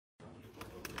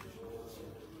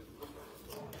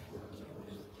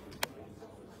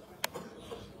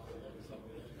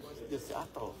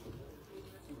Oh.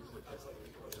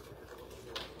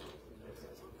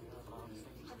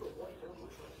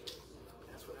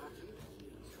 That's what I do.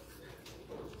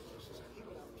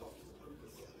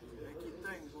 Make your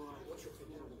thing, boy.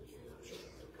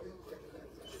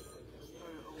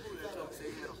 Who that talk say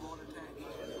he had a heart attack?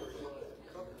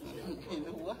 You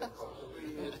know what? That's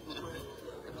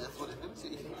what it do to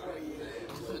you.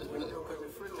 Because the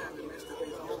first time they messed up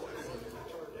his heart.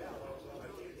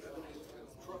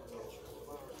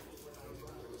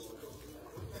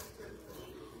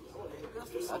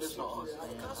 I just don't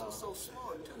understand Gus how. was so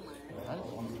smart too, man. I just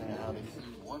don't understand how they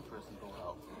see one person go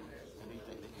out and they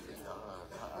think they can get God.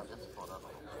 That's the part I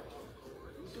don't know.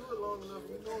 You do it long enough,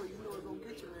 you know it's gonna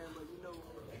get you, man. But you know,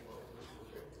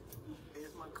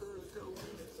 as my cousin told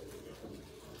me,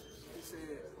 he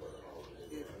said,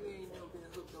 if you ain't never been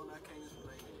hooked on, I can't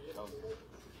explain it. Oh.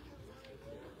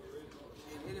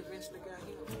 And it eventually got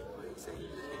him. But he said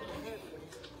he just had to have it, man.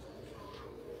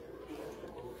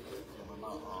 My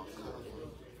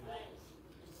cousin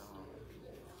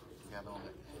got on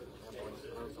it. That boy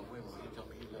heard some women. He told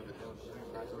me he loved it. There was some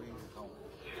women. I told him he was gone.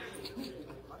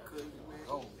 My cousin, man,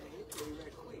 Oh. he tell you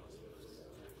that quick.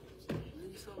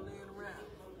 Leave something laying around.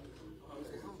 He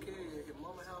said, I don't care if your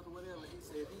mama house or whatever. He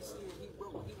said, if he see it, he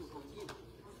broke, he was gonna get it.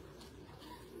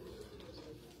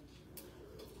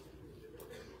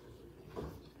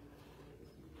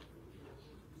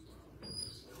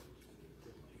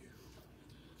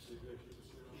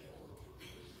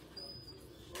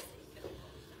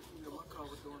 You know, my car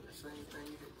was doing the same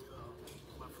thing.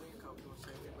 My friend car was doing the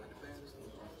same thing about the batteries.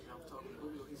 And I was talking to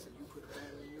Julio. He said, you put a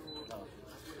battery in yours. I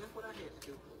said, that's what I had to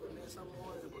do. And then some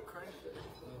mornings it would crank.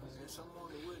 And some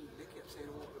mornings it wouldn't. They kept saying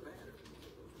they want the battery.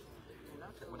 And I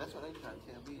told Well, that's what they try to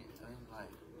tell me. I was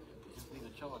like, just need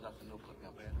a charge. I said, no, put me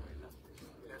on battery right now.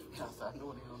 I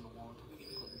know they don't want to put me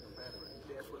on battery.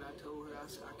 That's what I told her. I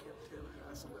said, I kept telling her.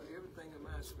 I said, but everything in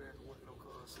my experience wasn't no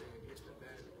car saying it's the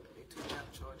battery. They took out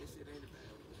the charge. They said it ain't the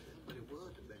battery. But it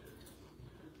was the battery.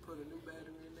 Put a new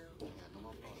battery in there. Yeah, no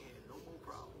more problem. And no more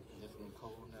problem. It's getting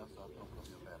cold now, so I don't put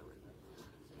me on battery right now.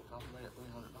 It cost me at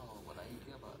 $300, but I ain't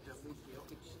care about it. Just need to be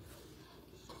okay.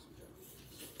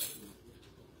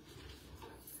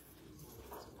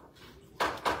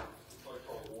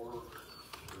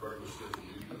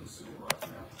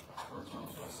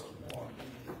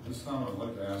 This time I'd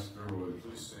like to ask everybody to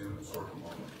please stand and short a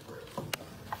moment of prayer.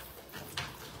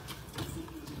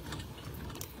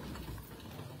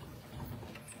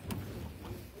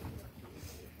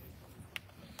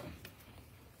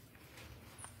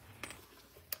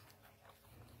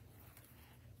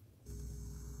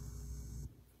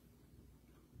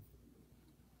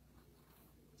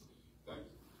 Thank you.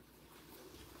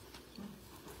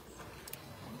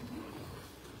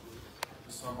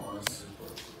 This time I'll ask the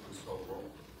clerk to please call the roll.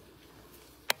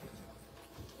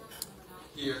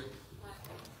 Here.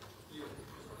 Here.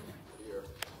 Here.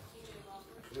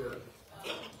 Here.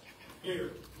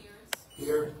 Here.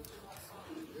 Here.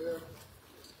 Here.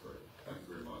 Great. Thank you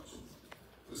very much.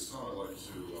 This time I'd like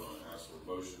to ask for a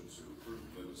motion to approve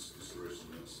the minutes, consideration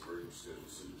of minutes of the regular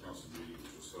scheduled city council meeting,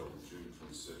 which was held on June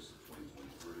 26th,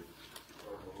 2023.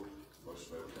 Motion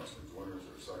made by Councilman Joyner. Is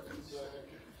there a second?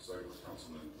 Second by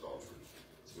Councilman Daughtry.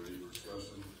 Is there any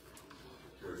discussion?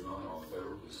 Hearing none, all in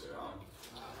favor, please say aye.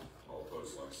 All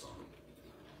opposed, like sign.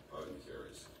 Item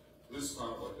carries. This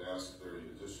time, I'd like to ask if there are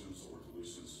any additions or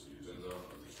deletions to the agenda.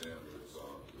 I understand there's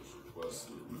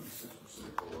request to remove 6%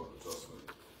 COLA adjustment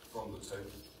from the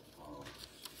table.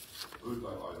 Move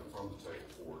that item from the table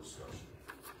for discussion.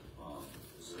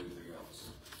 Is there anything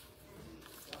else?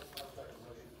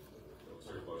 I'll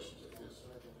take a motion to this.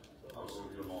 I was going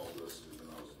to get them all listed, and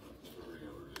I was going to do any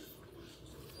other additions or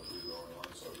deletions. I'll do it online.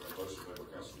 So I've got a motion made by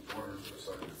Councilman Joyner. Is there a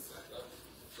second?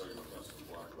 Second by Councilman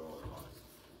Blackwell and I.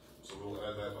 So we'll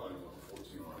add that to item number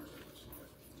 14 on our agenda tonight.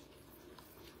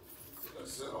 That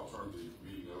said, I'll turn the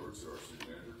meeting over to our city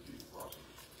manager, Keith Crawford.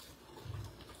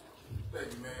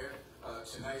 Thank you, Mayor.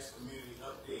 Tonight's community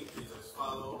update is as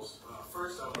follows.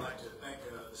 First, I would like to thank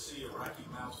the City of Rocky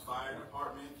Mounts Fire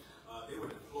Department. They were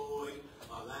deployed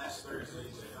last Thursday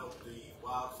to help the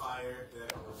wildfire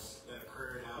that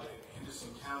occurred out in Henderson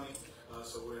County.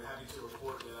 So we're happy to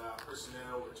report that our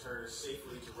personnel returned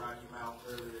safely to Rocky Mount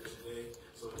earlier today.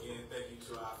 So again, thank you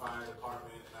to our fire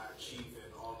department and our chief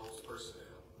and all those personnel.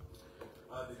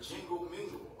 The Jingle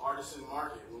Mingle Artisan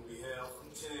Market will be held from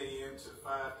 10 a.m. to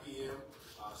 5 p.m.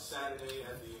 Saturday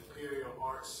at the Imperial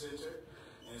Arts Center.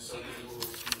 And so we will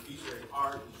be featuring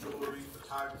art, jewelry,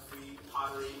 photography,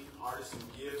 pottery, artisan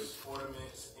gifts,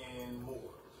 ornaments, and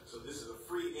more. So this is a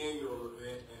free annual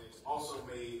event, and it's also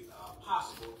made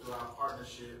possible through our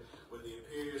partnership with the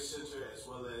Imperial Center as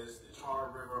well as the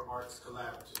Tar River Arts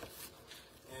Collaborative.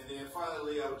 And then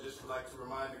finally, I would just like to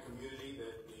remind the community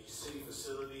that the city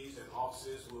facilities and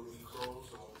offices will be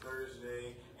closed on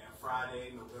Thursday and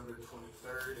Friday, November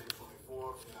 23rd and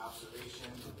 24th in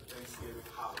observation of the Thanksgiving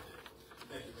holiday.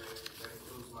 Thank you, Mayor. That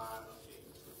concludes my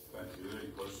update. Thank you.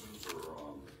 Any questions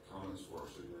or comments for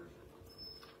our city manager?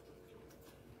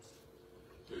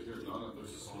 Okay, hearing none,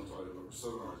 there's this on to item number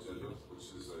 7 on our agenda,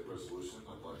 which is a resolution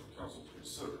I'd like the council to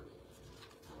consider.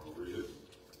 I'll read it.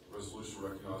 Resolution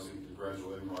recognizing and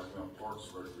congratulating Rocky Mountain Parks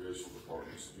and Recreational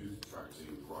Department's youth track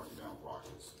team, the Rocky Mountain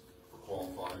Rockets, for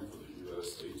qualifying for the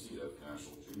U.S. ATF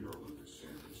National Junior Olympics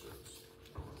Championships.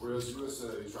 Whereas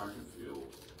USA Track and Field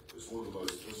is one of the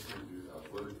most physical youth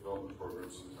athletic development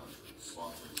programs in the country,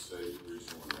 sponsoring state,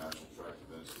 regional, and national track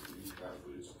events for youth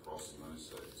athletes across the United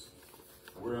States.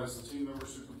 And whereas the team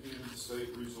members who compete in the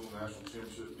state, regional, and national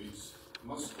championship meets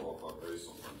must qualify based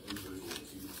on individual and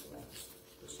team performance,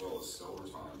 as well as stellar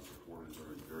times reported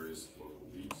during various local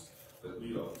meets that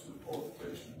lead up to the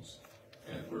qualifications.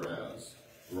 And whereas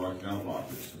the Rocky Mountain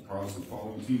Rockets comprise the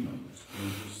following team members: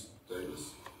 Kansas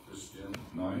Davis, Christian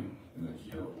Knight, and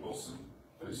Akia Wilson,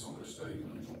 based on their state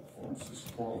and regional performances,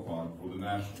 qualified for the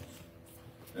Nationals.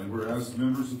 And whereas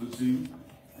members of the team,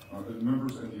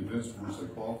 members and the events for which they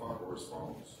qualified are as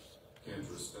follows: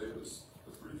 Kansas Davis,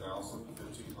 the 3,000,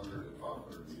 1,500, and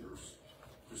 500 meters;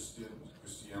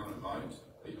 Christiana Knight,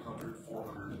 800,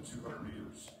 400, and 200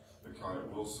 meters; Micaiah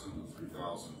Wilson,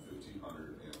 3,000,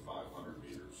 1,500, and 500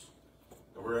 meters.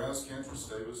 And whereas Kansas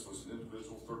Davis was an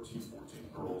individual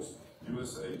 13-14 girls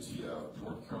USATF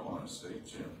North Carolina state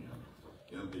champion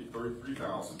in the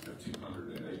 3,000,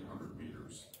 1,500, and 800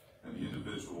 meters, and the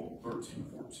individual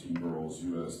 13-14 girls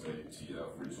USATF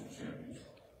regional champion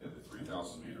in the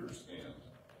 3,000 meters. And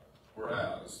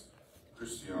whereas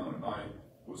Christiana Knight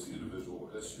was the individual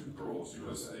SU Girls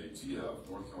USATF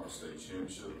North Carolina State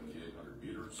Championship in the 800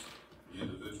 meters, the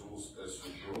individuals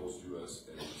SU Girls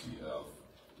USATF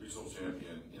Regional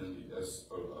Champion in the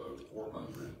SOO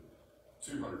 400,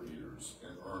 200 meters,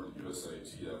 and earned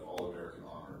USATF All-American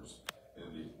Honors in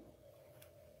the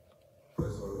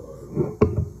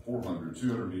 400,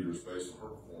 200 meters based on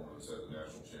her performance at the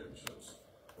national championships.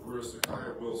 Whereas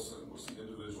Micaiah Wilson was the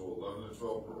individual 11 and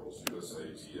 12 girls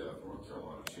USATF North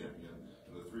Carolina champion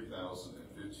in the 3,000 and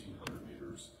 1,500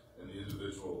 meters, and the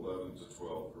individual 11 to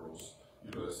 12 girls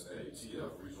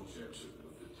USATF regional championship in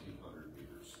the 1,500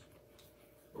 meters.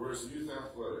 Whereas the youth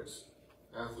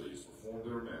athletes performed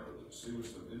in a manner that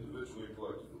distinguished them individually and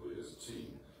collectively as a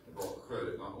team and brought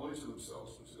credit not only to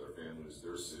themselves but to their families,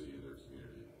 their city, and their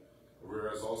community.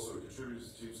 Whereas also contributed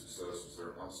to team success was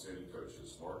their outstanding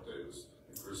coaches, Mark Davis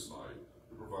and Chris Knight,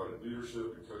 who provided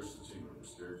leadership and coached the team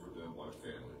members, caring for them like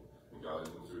family and guiding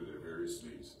them through their various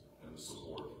meets and the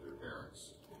support of their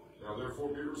parents. Now therefore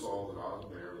be resolved that I,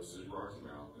 the Mayor of the City of Rocky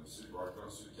Mount and the City of Rocky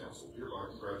Mount City Council, hereby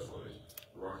congratulate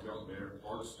the Rocky Mountain Mayor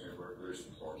Parks and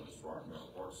Recreation Department's Rocky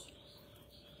Mountain Parks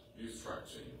Youth Track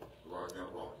Team, the Rocky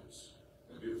Mountain Rockets.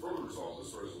 And be it further resolved,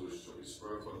 this resolution shall be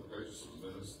spread upon the pages of the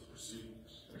minutes of the proceeding,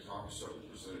 and a copy shall be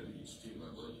presented to each team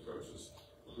member and coaches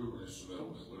who were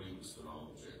instrumental in winning this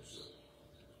phenomenal championship.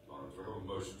 Do I have a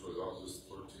motion to adopt this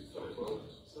 13th day vote?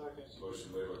 Second.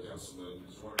 Motion made by Councilman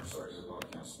Joyner, seconded by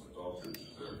Councilman Daughtry.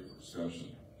 Is there any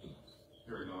discussion?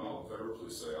 Hearing none, all in favor,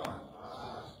 please say aye.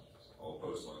 Aye. All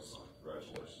opposed, like sign.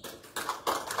 Congratulations.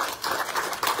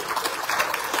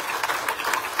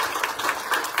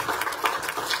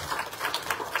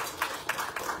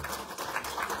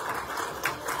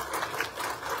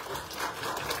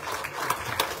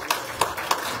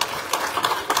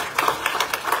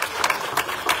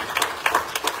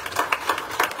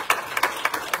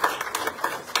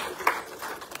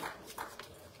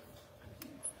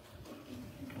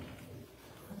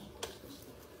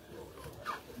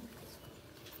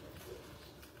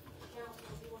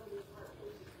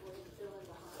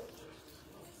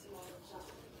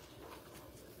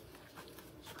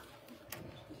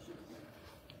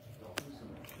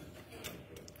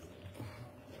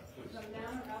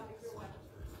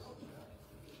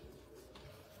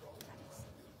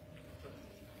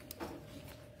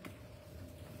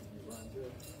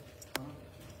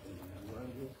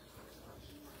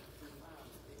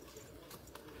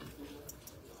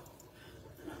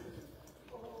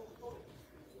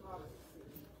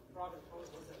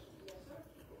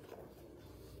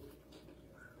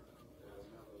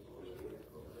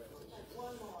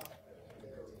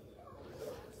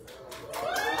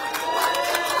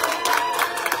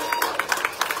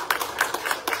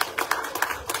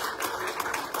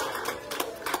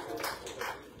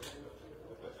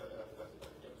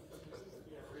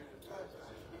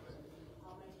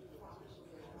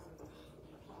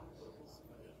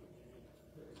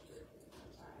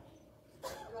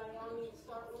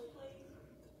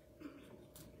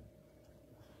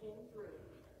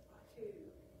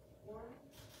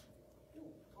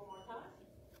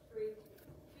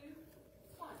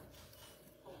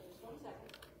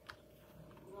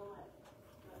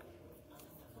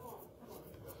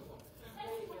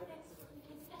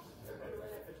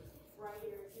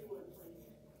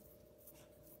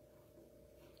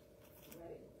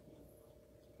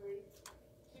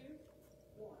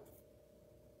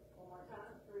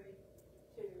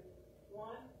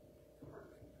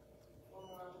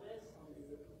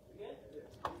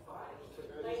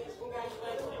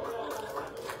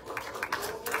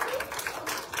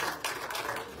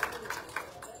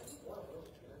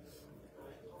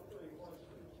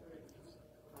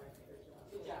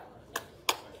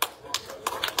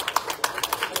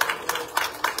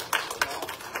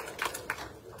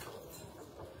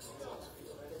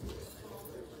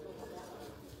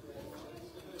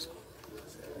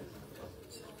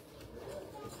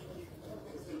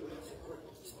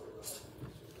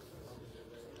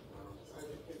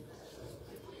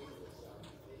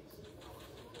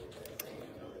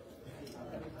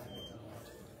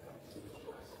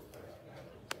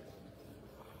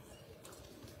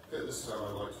 At this time,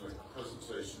 I'd like to make a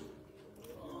presentation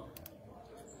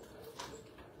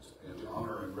in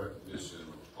honor and recognition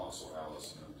of Apostle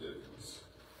Allison Dickens,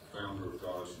 founder of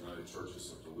God's United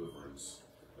Churches of Deliverance,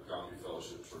 Agape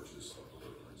Fellowship Churches of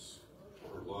Deliverance,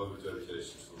 for her love and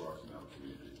dedication to the Rocky Mountain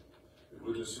community. In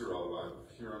witness hereof, I have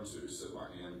hereunto set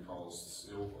my hand and caused the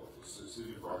seal of the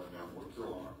city of Rocky Mountain, North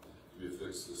Carolina, to be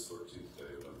affixed this 13th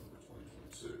day of November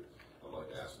 2022. I'd like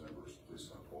to ask members to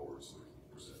please come forward so we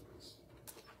can present this.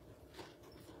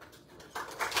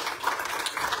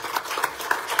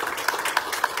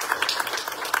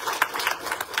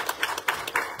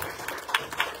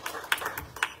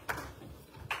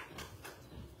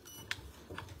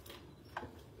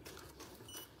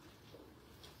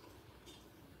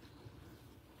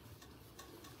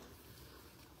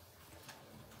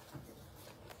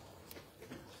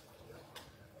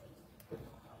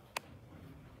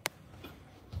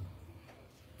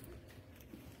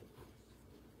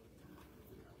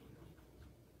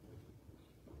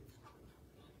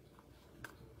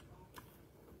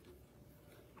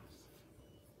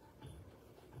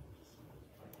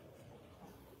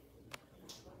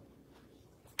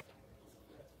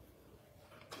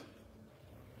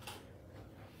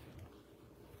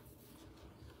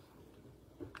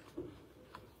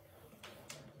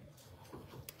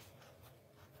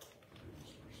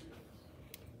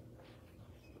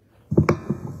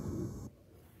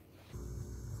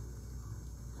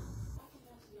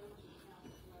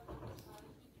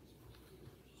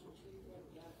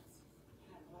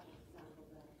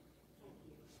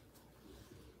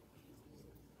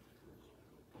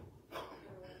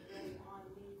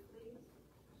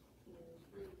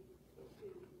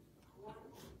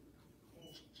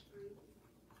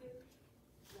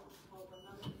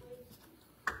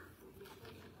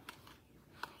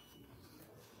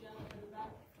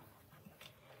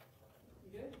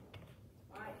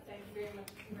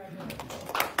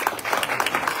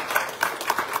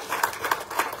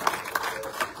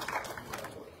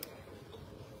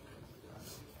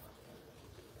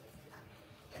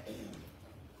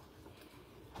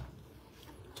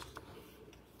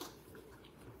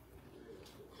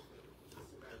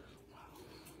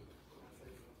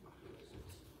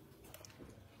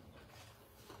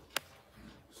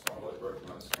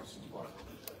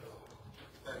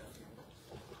 Thank you.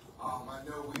 I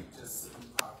know we just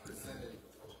presented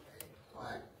a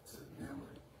plaque to the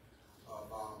memory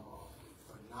of a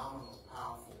phenomenal,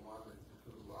 powerful woman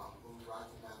who moved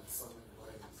Rocky Mountain in so many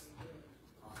ways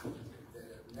that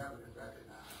have never been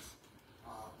recognized.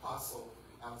 Apostle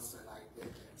Allison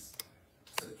Dickens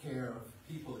took care of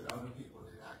people that other people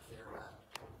did not care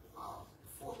about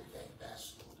before it became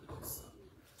fashionable to do so.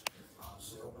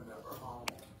 She opened up her home,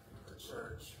 her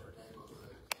church, her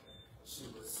neighborhood. She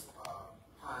was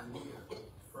pioneer,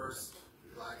 first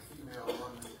black female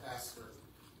woman pastor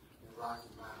in Rocky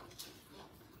Mountain.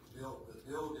 Built the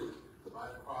building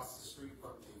right across the street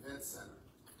from the event center.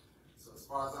 So as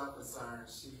far as I'm concerned,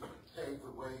 she paved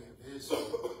the way and vision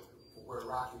for where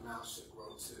Rocky Mountain should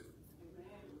grow to.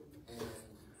 And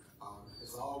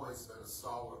has always been a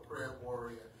stalwart prayer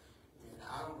warrior. And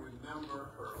I don't remember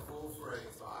her full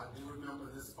phrase, but I do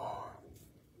remember this part.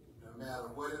 No matter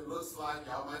what it looks like,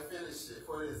 y'all might finish it.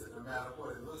 What is it? No matter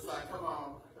what it looks like, come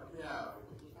on, help me out.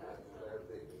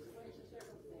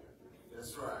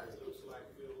 That's right. It looks like,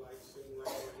 feel like, seem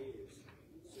like it is.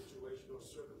 Situational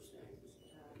circumstances.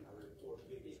 I report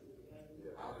victory.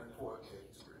 I report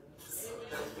victory. So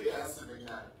that's the big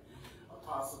night.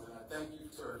 Apostle, and I thank you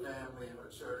to her family and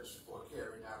her church for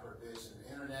carrying out her vision,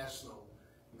 an international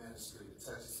ministry that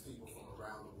touches people from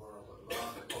around the world with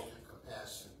love and hope and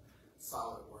compassion,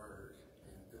 solid word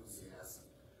and enthusiasm.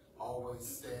 Always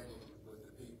standing with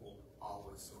the people,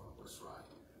 always doing what's right.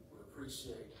 We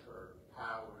appreciate her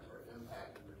power and her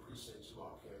impact, and we appreciate you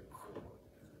all carrying forward.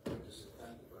 Bishop,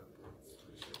 thank you, Brother Dickens.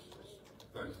 Appreciate you, Bishop.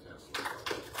 Thank you, Councilor.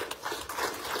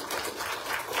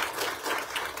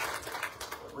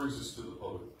 That brings us to the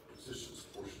public petitions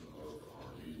portion of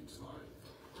our meeting tonight.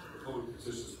 The public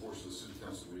petitions portion of the City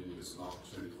Council meeting is an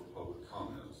opportunity for public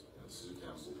comment, and the City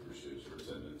Council appreciates your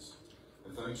attendance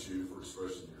and thanks you for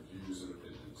expressing your views and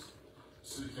opinions. The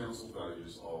City Council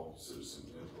values all citizen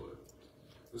input.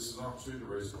 This is an opportunity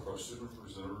to raise a question or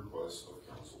present a request of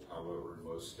council. However, in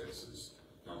most cases,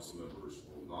 council members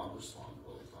will not respond to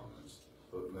public comments,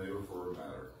 but may refer a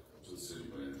matter to the city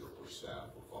manager or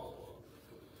staff for follow-up.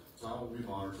 Time will be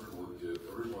monitored in order to give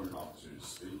everyone an opportunity to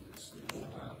speak, and speak will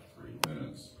have 3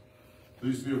 minutes.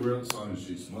 Please be aware that sign-in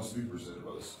sheets must be presented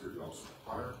by the security officer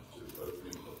prior to the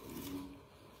opening of the meeting.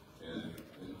 And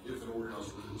if an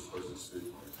organizer is present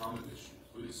speaking on a common issue,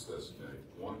 please designate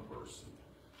one person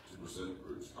to present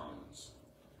group's comments.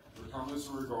 For comments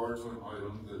in regard to an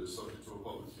item that is subject to a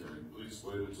public hearing, please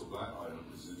wait until that item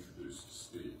is introduced to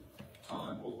speak.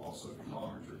 Time will also be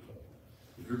monitored.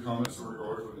 If your comments in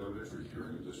regard to an evidentiary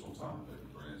hearing, additional time may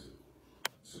be granted.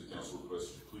 City Council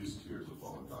requests you please adhere to the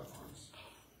following guidelines.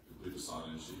 Complete a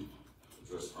sign-in sheet.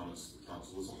 Address comments to the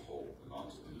council as a whole and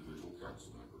not to individual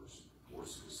council members or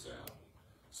city staff.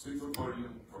 Speak from the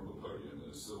podium in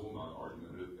a civil,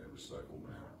 non-argumentative, and respectful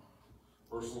manner.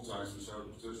 Personal attacks which have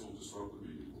the potential to disrupt the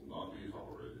meeting will not be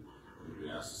tolerated and will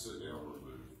be asked to sit down or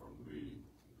removed from the meeting.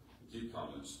 Keep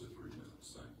comments to 3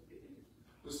 minutes. Thank you.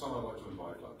 This time I'd like to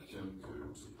invite Dr. Kim Koo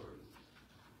to the podium.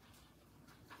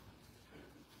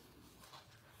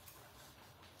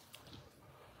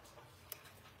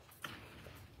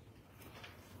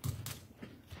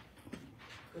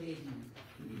 Good evening.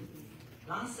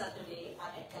 Last Saturday,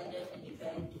 I attended an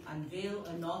event to unveil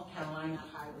a North Carolina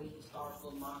highway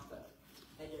historical marker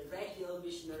at the Red Hill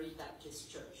Missionary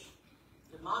Baptist Church.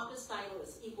 The marker's title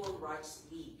is Equal Rights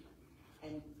League,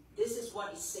 and this is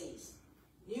what it says.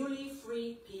 Newly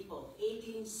freed people,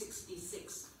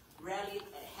 1866, rallied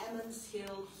at Hammond's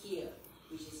Hill here,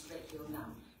 which is Red Hill now,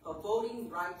 for voting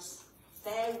rights,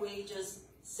 fair wages,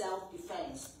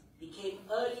 self-defense, became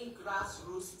early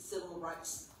grassroots civil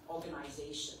rights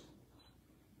organization.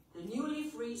 The newly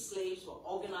freed slaves were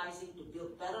organizing to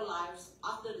build better lives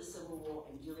after the Civil War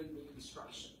and during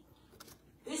Reconstruction.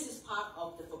 This is part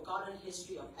of the forgotten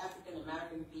history of African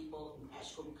American people in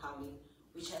Ashcombe County,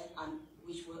 which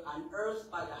were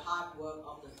unearthed by the hard work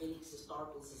of the Phoenix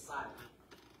Historical Society.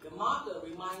 The marker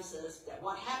reminds us that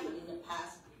what happened in the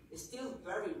past is still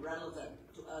very relevant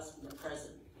to us in the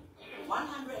present.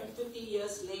 150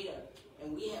 years later,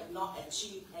 and we have not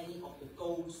achieved any of the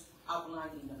goals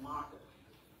outlined in the marker.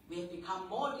 We have become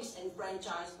more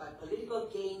disenfranchised by political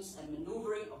gains and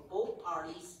maneuvering of both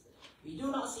parties. We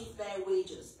do not see fair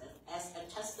wages as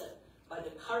attested by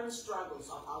the current struggles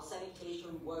of our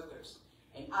sanitation workers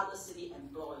and other city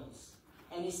employees.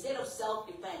 And instead of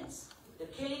self-defense, the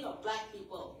killing of black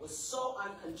people was so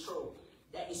uncontrolled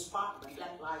that it sparked the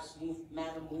Black Lives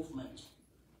Matter movement.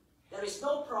 There is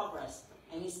no progress,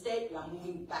 and instead we are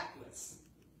moving backwards.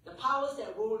 The powers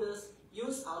that ruled us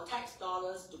use our tax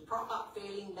dollars to prop up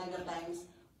failing mega banks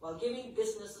while giving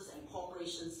businesses and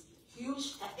corporations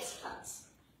huge tax cuts,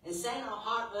 and send our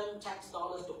hard-earned tax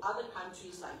dollars to other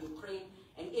countries like Ukraine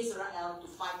and Israel to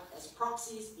fight as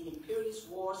proxies in imperialist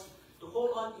wars to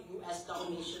hold on to U.S.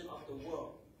 domination of the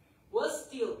world. Worse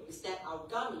still is that our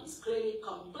government is clearly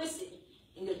complicit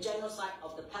in the genocide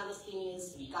of the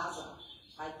Palestinians in Gaza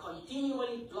by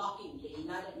continually blocking the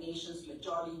United Nations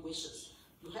majority wishes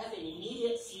to have an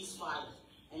immediate ceasefire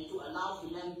and to allow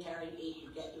humanitarian aid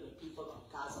to get to the people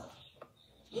of Gaza.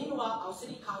 Meanwhile, our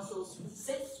city councils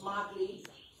sit smartly,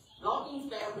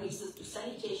 blocking fair raises to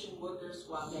sanitation workers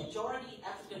who are majority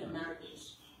African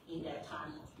Americans in their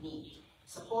time of need,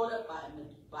 supported by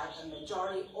a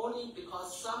majority only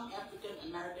because some African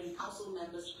American council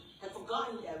members have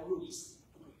forgotten their roots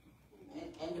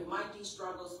and the mighty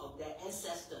struggles of their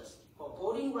ancestors for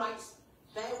voting rights,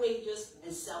 fair wages,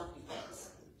 and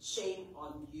self-defense. Shame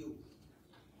on you.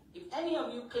 If any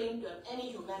of you claim to have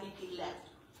any humanity left,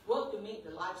 work to make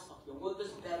the lives of your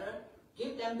workers better,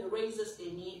 give them the raises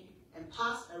they need, and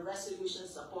pass a resolution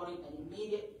supporting an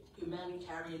immediate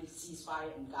humanitarian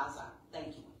ceasefire in Gaza.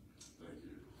 Thank you. Thank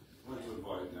you. I'd like to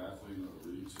invite Kathleen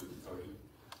Reed to the podium.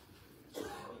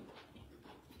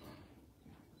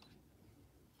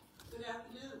 Good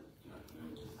afternoon.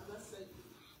 I must say,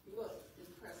 you look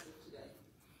impressive today.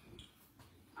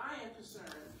 I am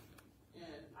concerned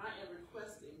and I am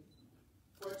requesting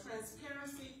for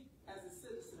transparency as a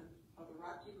citizen of the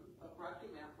Rocky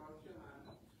Mount, North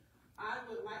Carolina. I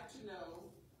would like to know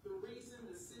the reason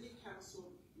the city council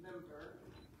member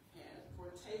had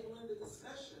for tabling the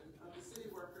discussion of the city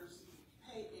workers'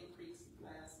 pay increase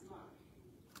last month.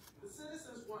 The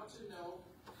citizens want to know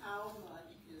how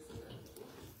much is available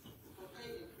for pay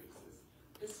increases,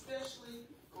 especially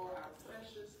for our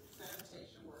precious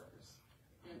sanitation workers.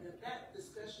 And if that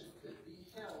discussion could be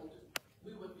held,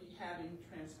 we would be having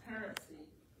transparency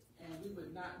and we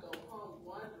would not go home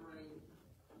wondering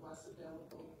what's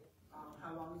available,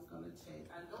 how long it's going to take.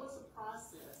 I know it's a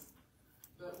process,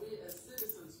 but we as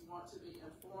citizens want to be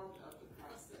informed of the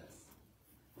process.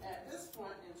 At this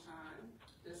point in time,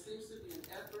 there seems to be an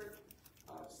effort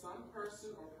of some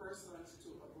person or persons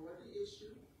to avoid the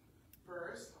issue.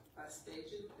 First, by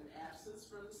staging an absence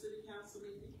from the city council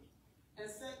meeting, and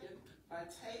second, by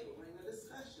tabling a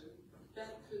discussion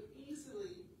that could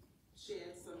easily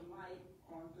shed some light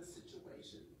on the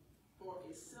situation for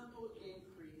a simple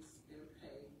increase in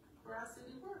pay for our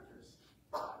city workers.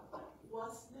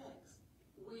 what's next?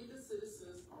 We, the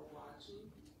citizens, are watching,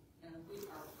 and we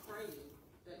are praying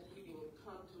that he will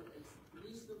come to a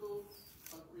reasonable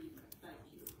agreement. Thank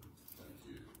you. Thank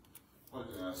you. I'd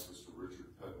like to ask Mr.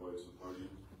 Richard Petway to the podium.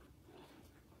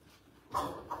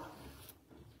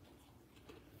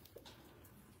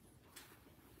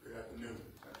 Good afternoon.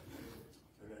 My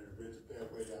name is Richard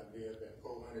Petway. I live at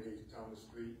 400 East Thomas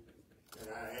Street, and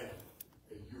I am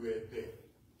a U.S. vet.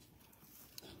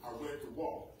 I went to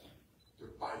war to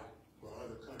fight for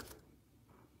other countries,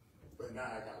 but now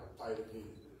I got to fight again.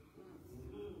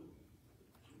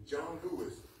 John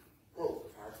Lewis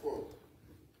quote, I quote,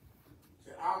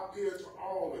 "I appeal to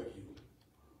all of you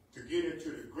to get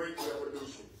into the great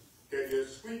revolution that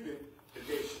is sweeping the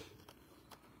nation.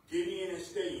 Get in and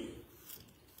stay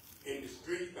in the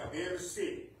streets of every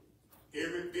city,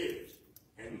 every village,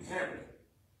 and hamlet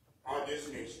of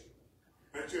this nation,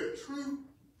 until true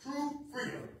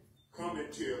freedom come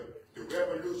until the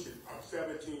revolution of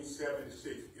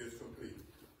 1776 is completed."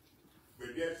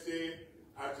 With that said,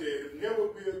 I said it never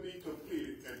will be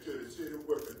completed until the city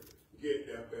workers get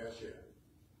their fair share.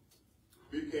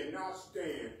 We cannot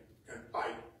stand and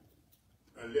fight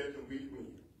unless we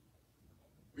win.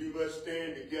 We must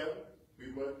stand together. We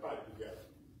must fight together.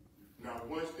 Not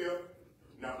one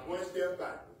step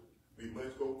backward. We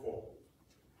must go forward.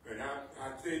 And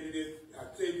I say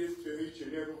this to each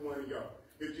and every one of y'all.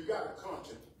 If you got a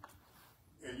conscience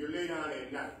and you lay down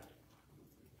at night,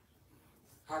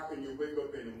 how can you wake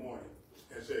up in the morning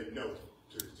and say no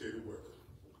to the city workers?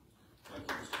 Thank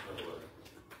you, Mr. Petway.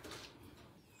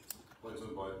 I'd like to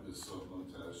invite Ms.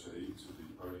 Montaz Shahid to the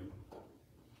podium.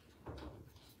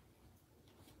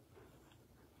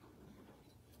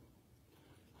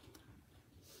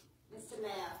 Mr.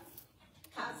 Mayor,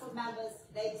 council members,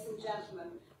 ladies and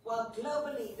gentlemen, while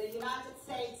globally the United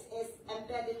States is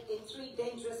embedded in three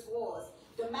dangerous wars,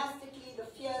 domestically the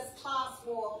fierce class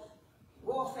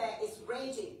warfare is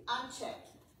raging unchecked,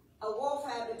 a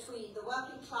warfare between the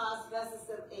working class versus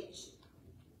the rich,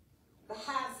 the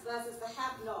haves versus the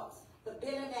have-nots, the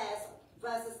billionaires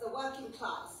versus the working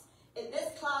class. In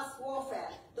this class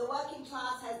warfare, the working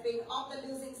class has been on the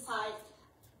losing side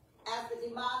as the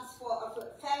demands for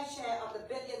a fair share of the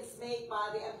billions made by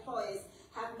the employers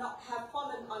have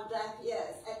fallen on deaf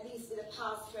ears, at least in the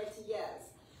past 20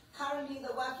 years. Currently,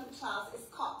 the working class is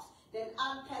caught in an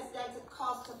unprecedented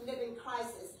cost of living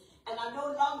crisis and are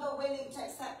no longer willing to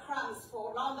accept crumbs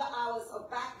for longer hours of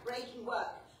back-breaking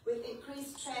work with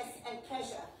increased stress and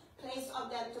pressure placed on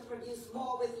them to produce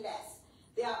more with less.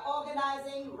 They are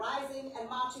organizing, rising, and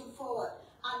marching forward,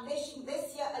 unleashing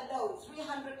this year alone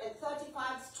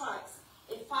 335 strikes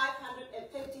in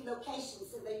 550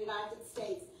 locations in the United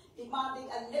States, demanding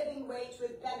a living wage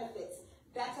with benefits,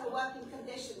 better working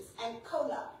conditions, and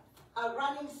COLA, a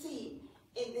running theme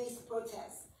in these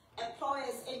protests.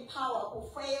 Employers in power who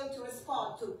fail to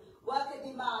respond to worker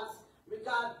demands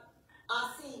are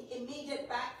seeing immediate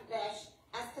backlash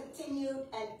as continued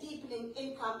and deepening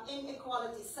income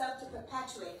inequality serve to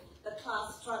perpetuate the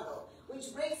class struggle.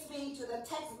 Which brings me to the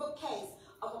textbook case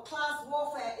of a class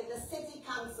warfare in the city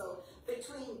council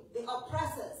between the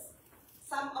oppressors,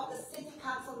 some of the city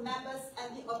council members,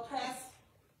 and the oppressed,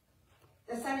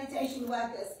 the sanitation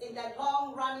workers, in their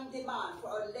long-running demand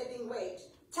for a living wage.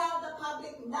 Tell the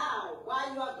public now why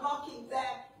you are blocking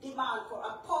their demand for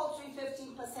a paltry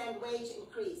 15% wage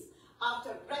increase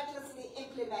after recklessly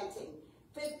implementing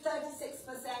 36%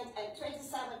 and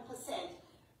 27%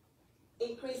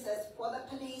 increases for the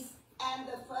police and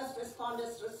the first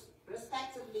responders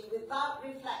respectively, without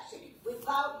reflection,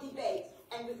 without debate,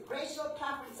 and with racial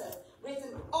preferences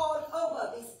written all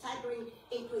over these staggering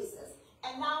increases.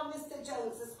 And now Mr.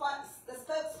 Jones, the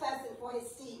spokesperson for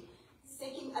his team,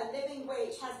 seeking a living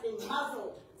wage, has been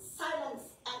muzzled,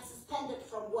 silenced, and suspended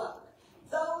from work.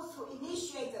 Those who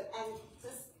initiated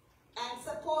and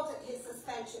supported his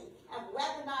suspension have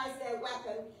weaponized their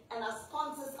weapon and are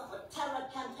sponsors of a terror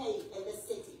campaign in the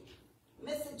city.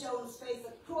 Mr. Jones faced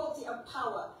the cruelty of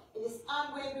power in his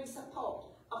unwavering support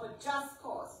of a just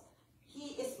cause.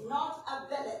 He is not a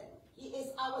villain. He is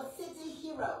our city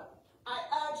hero. I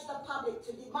urge the public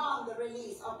to demand the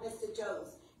release of Mr. Jones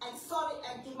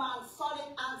and demand solid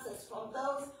answers from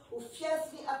those who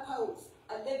fiercely oppose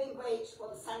a living wage for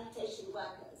the sanitation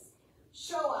workers.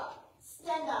 Show up,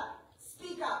 stand up,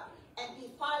 speak up, and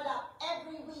be fired up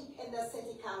every week in the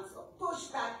city council. Push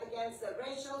back against the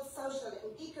racial, social,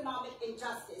 and economic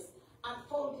injustice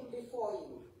unfolding before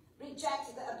you.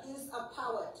 Reject the abuse of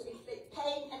power to inflict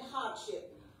pain and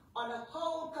hardship on a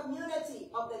whole community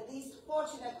of the least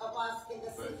fortunate of us in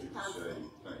the city council.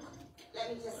 Thank you.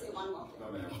 Let me just say one more thing.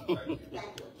 No, ma'am. Thank you.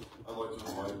 Thank you. I'd like to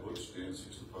invite Butch Dancy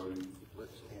to the podium.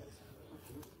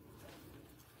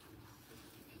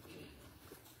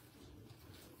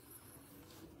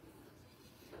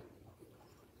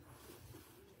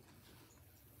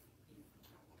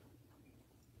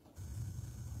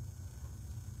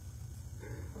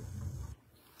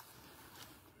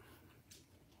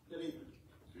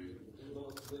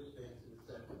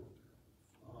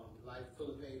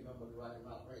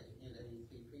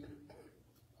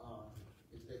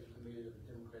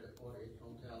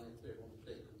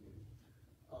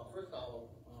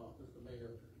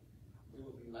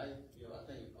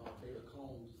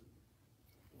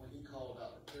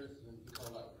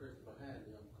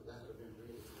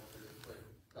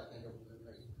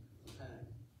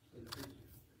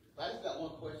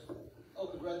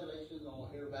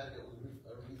 everybody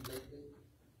that was re-elected.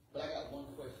 But I got one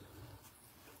question.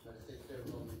 Like I said,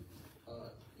 ceremony,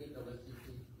 NAACP,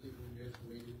 Legal Years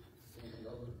Committee, and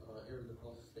other areas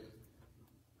across the state.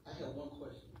 I have one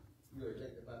question. You're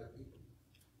elected by the people.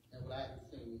 And what I've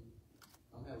seen,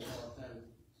 I'm having a hard time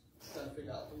trying to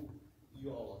figure out who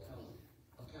you all are accountable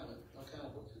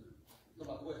to. So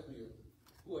my question is,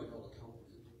 who are you all accountable to?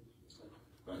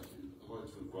 Thank you. I'd like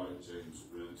to invite James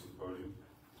Wren to the podium.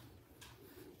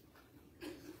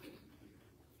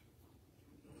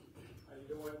 How you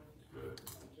doing? Good.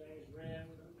 I'm James Wren,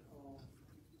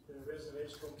 been a resident of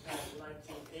Edgecombe County since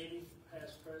 1980,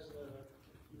 past president of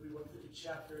the UE 150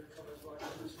 chapter, covers Rocky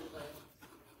Municipal Bank.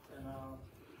 And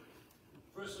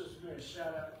first, I was going to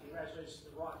shout out, congratulations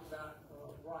to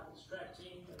Rocky's track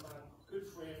team and my good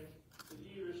friend, for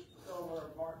years, fellow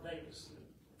Mark Davis.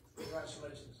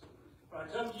 Congratulations. But I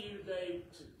come to you today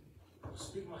to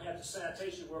speak on behalf of the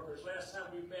sanitation workers. Last time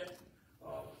we met,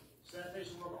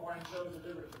 sanitation worker Arnie Jones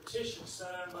delivered a petition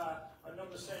signed by a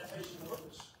number of sanitation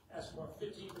workers asking for a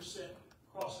 15%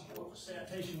 across the board for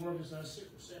sanitation workers and a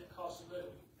 6% cost of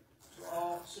living to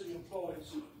all city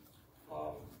employees.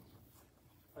 A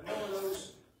number of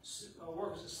those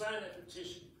workers that signed that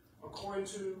petition, according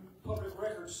to public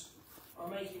records, are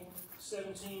making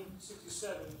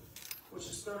 $1,767, which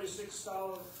is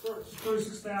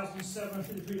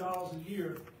 $36,753 a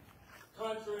year.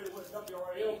 Contrary to what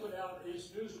WRL put out in its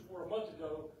news report a month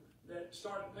ago, that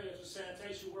starting pay for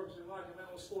sanitation workers in Rocky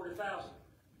Mount was $40,000.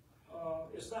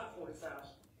 It's not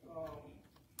 $40,000.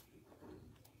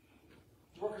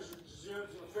 Workers deserve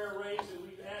a fair raise, and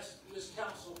we've asked this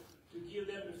council to give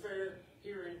them the fair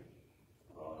hearing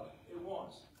it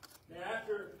wants. Now,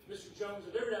 after Mr. Jones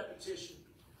delivered that petition,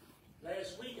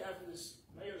 last week after this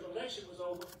mayor's election was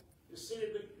over, the city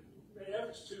made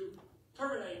efforts to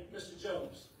terminate Mr.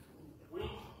 Jones.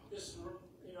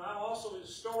 I'm also a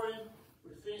historian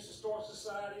with the Phoenix Historical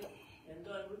Society and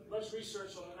done much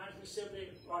research on the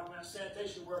 1978 Rocky Mount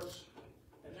sanitation workers.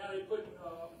 And now they're putting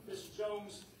Mr.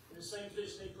 Jones in the same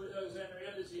position they put Alexander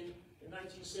Evans in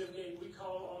 1978. We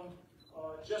call on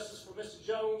justice for Mr.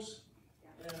 Jones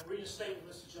and reinstatement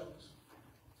Mr. Jones.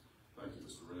 Thank you,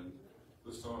 Mr. Wren.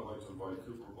 This time I'd like to invite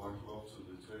Cooper Blackwell to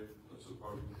the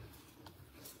podium.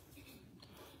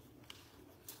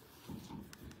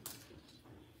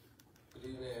 Good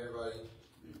evening, everybody.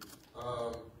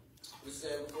 We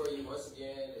stand before you once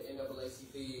again, the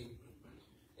NAACP,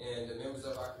 and the members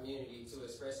of our community to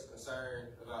express a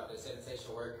concern about the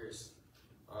sanitation workers.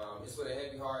 It's with a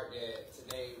heavy heart that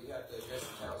today we have to address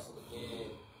the council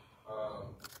again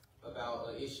about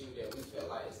an issue that we feel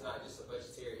like it's not just a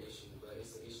budgetary issue, but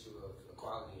it's an issue of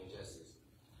equality and justice.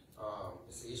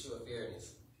 It's an issue of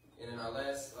fairness. And in our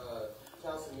last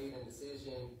council meeting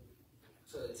decision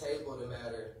to table the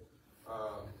matter,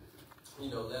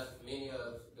 left many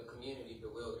of the community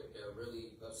bewildered. They're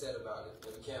really upset about it.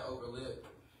 And we can't overlook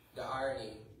the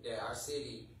irony that our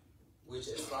city, which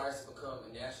aspires to become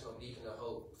a national beacon of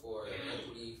hope for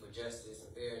equity, for justice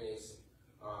and fairness,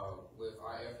 with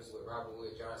our efforts with Robert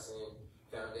Wood Johnson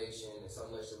Foundation and so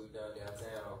much that we've done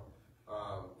downtown,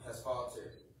 has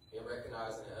faltered in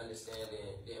recognizing and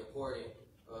understanding the importance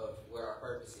of what our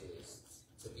purpose is,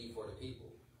 to be for the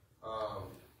people.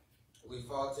 We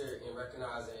faltered in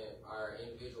recognizing our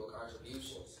individual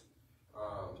contributions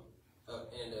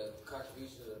and the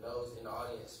contributions of those in the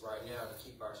audience right now to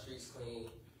keep our streets clean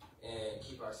and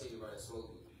keep our city running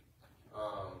smoothly.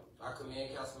 I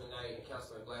commend Councilman Knight and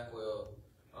Councilman Blackwell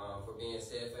for being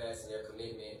steadfast in their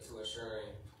commitment to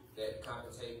ensuring that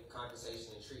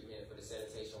compensation and treatment for the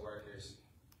sanitation workers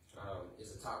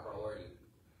is a top priority.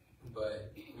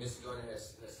 But Mr. Jordan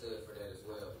has stood for that as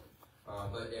well.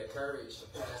 But their courage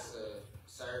has to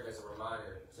serve as a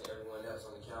reminder to everyone else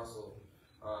on the council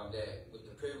that with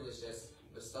the privilege that's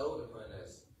bestowed upon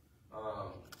us,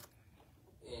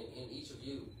 in each of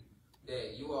you,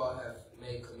 that you all have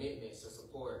made commitments to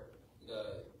support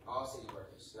all city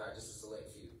workers, not just a select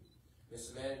few.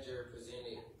 Mr. Manager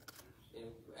presented,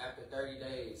 after 30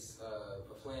 days,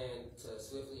 a plan to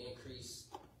swiftly increase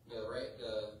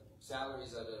the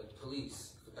salaries of the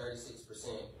police for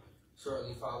 36%,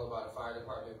 shortly followed by the fire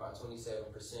department by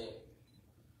 27%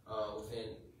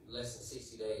 within less than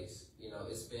 60 days.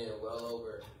 It's been well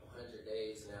over 100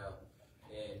 days now,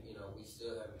 and we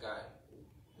still haven't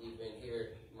we've been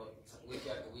here week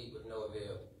after week with no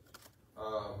avail.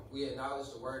 We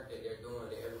acknowledge the work that they're doing,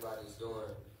 that everybody's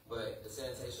doing, but the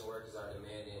sanitation workers are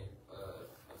demanding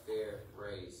a fair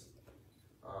raise.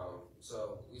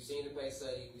 So we've seen the pay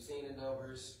study, we've seen the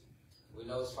numbers, we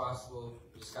know it's possible,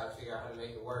 we just gotta figure out how to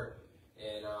make it work.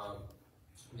 And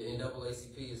the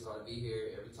NAACP is going to be here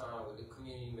every time with the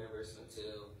community members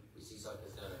until we see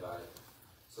something's done about it.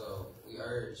 So we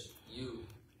urge you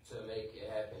to make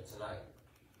it happen tonight.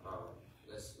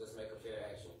 Let's make a fair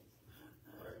action.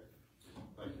 All right.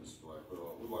 Thank you, Mr. Black.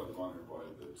 But we'd like to remind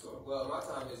everybody that. Well, my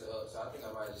time is up, so I think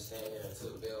I might just stand here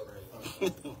until the bell rings.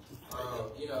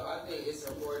 You know, I think it's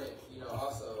important, you know,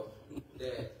 also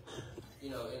that, you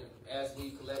know, as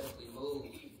we collectively move,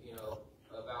 you know,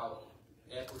 about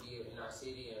equity in our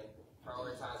city and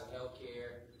prioritizing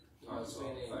healthcare, you know,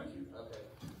 spending. Thank you. Okay.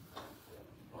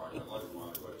 All right, I'd like to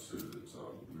remind everybody too that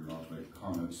we're not to make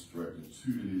comments directed to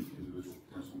any individual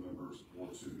council members or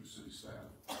to city staff.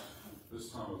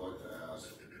 This time I'd like to ask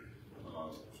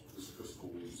Ms. Crystal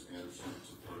Williams Anderson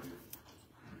to the podium.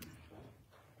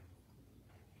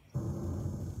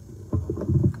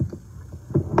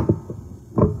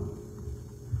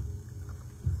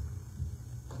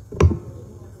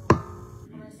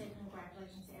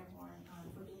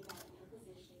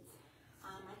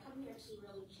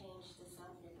 Really change the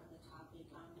subject of the topic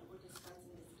that we're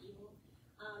discussing this evening.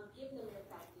 Given the mere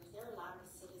fact is there are a lot of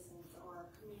citizens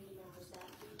or community members that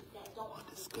don't have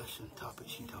discussion topic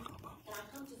she talking about. And I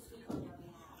come to speak on their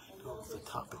behalf. And those are the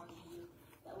topic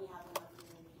that we have in our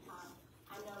community.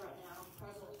 I know right now,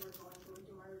 presently we're going through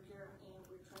the merger and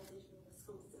we're transitioning the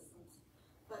school systems.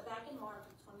 But back in March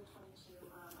of 2022,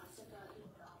 I sent an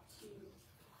email to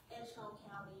Edgecombe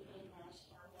County and Nash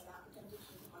County about the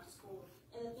conditions of our school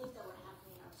and the things that were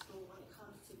happening in our school when it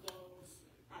comes to gangs,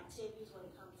 activities, when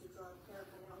it comes to drug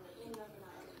paraphernalia in and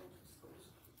our elementary schools.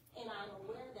 And I'm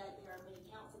aware that there are many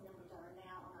council members that are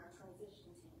now on our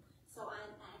transition team. So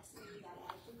I'm asking you that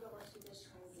as you go into this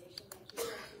transition, that you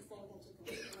take these things into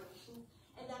consideration,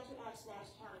 and that you ask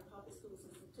Nash County Public School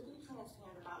System to be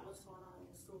transparent about what's going on in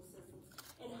the school systems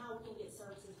and how we can get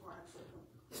services for our children.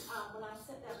 When I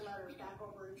sent that letter back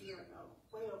over a year ago,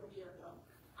 way over a year ago,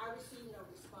 I received no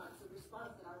response. The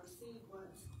response that I received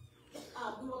was,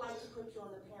 we would like to put you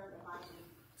on the parent advisory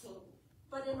team.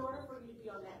 But in order for you to be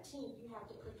on that team, you have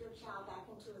to put your child back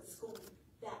into a school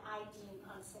that I deem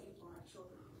unsafe for my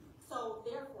children. So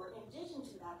therefore, in addition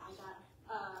to that, I got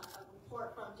a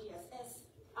report from DSS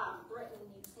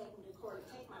threatening me to take me to court and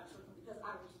take my children because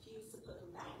I refused to put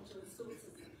them back into a school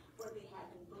system where they had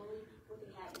been bullied, where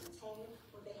they had been tainted,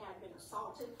 where they had been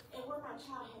assaulted, and where my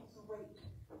child had been raped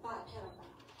by a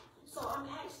pedophile. So I'm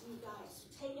asking you guys to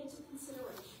take into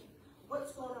consideration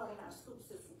what's going on in our school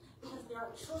system, because there are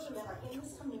children that are in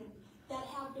this community that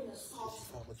have been assaulted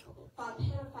by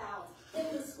pedophiles in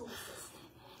the school system.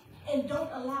 And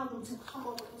don't allow them to come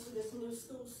over into this new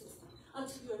school system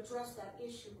until you address that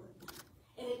issue with them.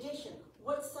 In addition,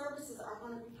 what services are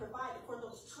going to be provided for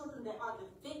those children that are the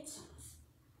victims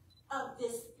of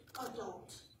this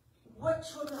adult? What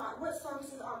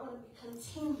services are going to be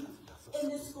continued in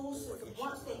this school system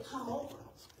once they come over?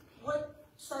 What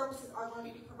services are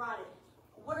going to be provided?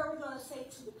 What are we going to say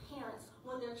to the parents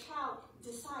when their child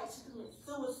decides to commit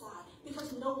suicide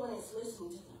because no one is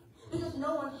listening to them, because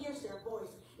no one hears their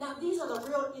voice? Now, these are the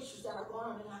real issues that are going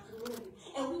on in our community,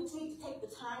 and we need to take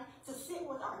the time to sit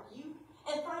with our youth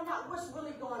and find out what's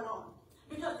really going on.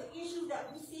 Because the issues that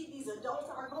we see these adults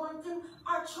are going through,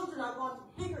 our children are going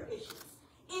through bigger issues.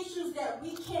 Issues that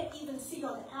we can't even see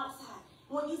on the outside.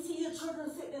 When you see your children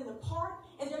sitting in the park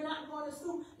and they're not going to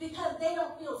school because they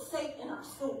don't feel safe in our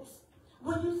schools.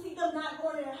 When you see them not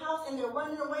going to their house and they're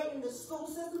running away in the school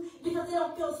system because they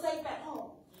don't feel safe at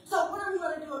home. So what are we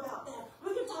going to do about that?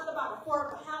 We can talk about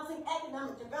affordable housing,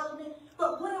 economic development,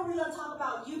 but when are we going to talk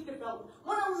about youth development?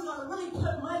 When are we going to really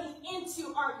put money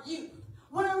into our youth?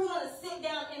 When are we going to sit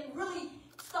down and really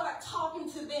start talking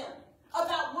to them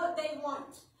about what they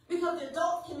want? Because the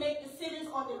adults can make decisions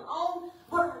on their own,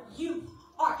 but our youth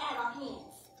are at our hands.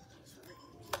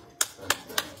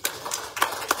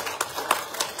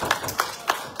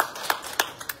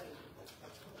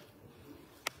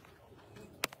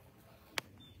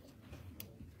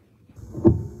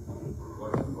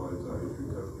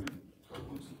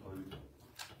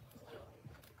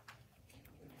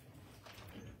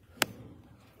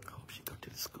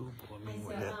 School board meeting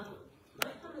with that.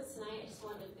 My comments tonight, I just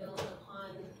wanted to build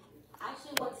upon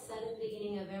actually what's said at the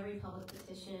beginning of every public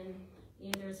petition.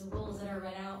 You know, there's rules that are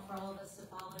read out for all of us to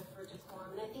follow for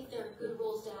decorum, and I think they're good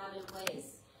rules to have in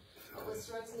place. But what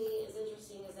strikes me as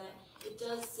interesting is that it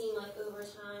does seem like over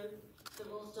time the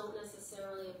rules don't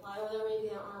necessarily apply, or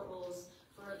maybe there aren't rules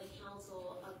for the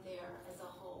council up there as a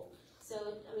whole.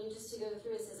 So, I mean, just to go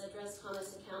through, it says address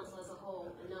comments to council as a whole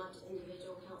and not to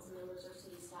individual council members or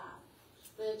city staff.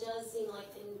 But it does seem like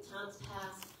in times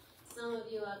past, some of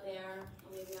you out there,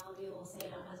 or maybe all of you will say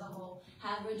that as a whole,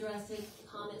 have addressed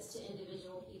comments to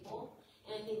individual people.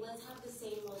 And I think let's have the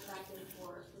same rules back and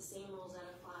forth, the same rules that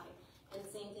apply. And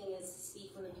the same thing is to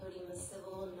speak from the podium in a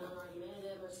civil and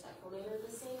non-argumentative, respectful manner,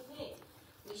 the same thing.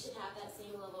 We should have that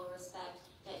same level of respect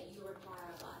that you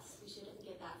require of us. We shouldn't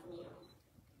get that from you.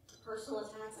 Personal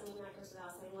attacks, I mean, that goes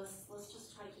without saying, let's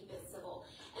just try to keep it civil.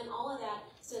 And all of that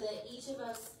so that each of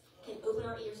us can open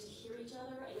our ears to hear each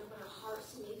other and open our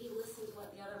hearts to maybe listen to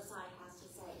what the other side has to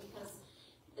say. Because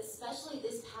especially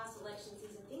this past election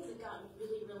season, things have gotten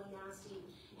really, really nasty.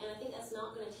 And I think that's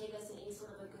not going to take us in any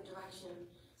sort of a good direction.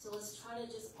 So let's try to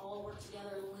just all work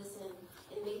together and listen,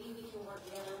 and maybe we can work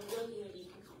together, and real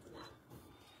unity can come from that.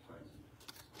 Thank you.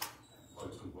 I'd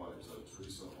like to invite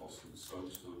Teresa Austin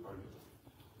Stokes to the podium.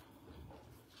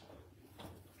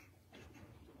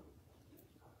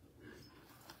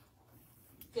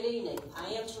 Good evening.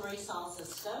 I am Teresa Austin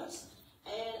Stokes,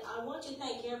 and I want to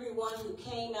thank everyone who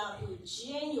came out who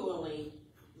genuinely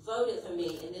voted for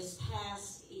me in this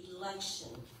past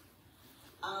election.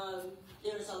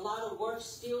 There's a lot of work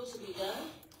still to be done,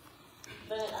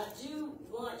 but I do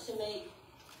want to make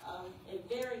it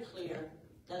very clear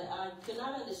that I could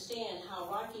not understand how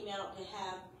Rocky Mount could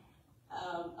have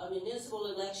a municipal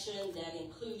election that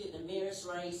included the mayor's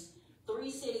race,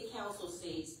 3 city council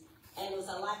seats, and it was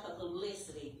a lack of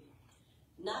publicity.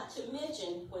 Not to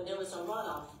mention when there was a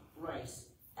runoff race.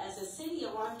 As a city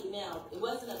of Rocky Mount, it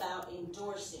wasn't about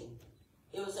endorsing.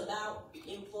 It was about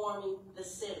informing the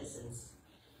citizens.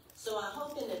 So I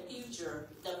hope in the future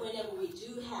that whenever we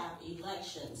do have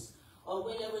elections or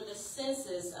whenever the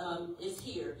census is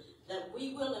here, that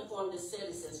we will inform the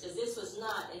citizens, because this was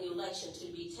not an election to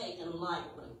be taken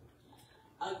lightly.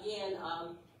 Again,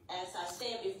 as I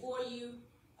stand before you,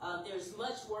 there's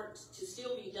much work to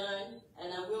still be done,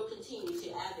 and I will continue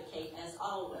to advocate as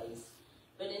always.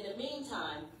 But in the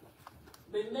meantime,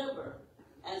 remember,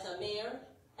 as a mayor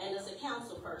and as a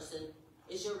council person,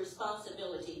 it's your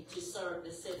responsibility to serve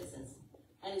the citizens.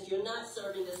 And if you're not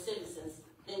serving the citizens,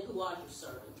 then who are you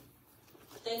serving?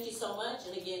 Thank you so much,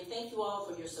 and again, thank you all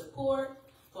for your support.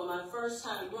 For my first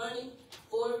time running,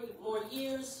 4 more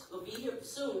years, will be here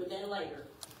sooner than later,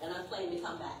 and I plan to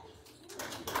come back. I'd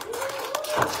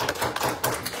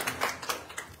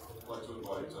like to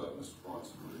invite Mr.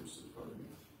 Bronson Reeves to the podium.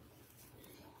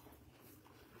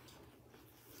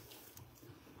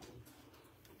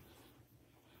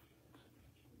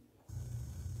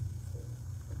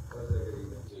 Good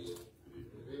evening to you.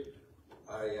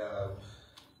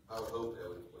 I would hope that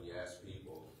when you ask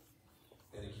people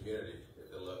in the community if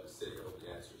they love the city, I hope the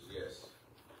answer is yes.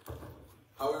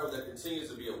 However, there continues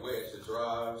to be a wedge that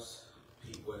drives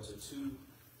people into 2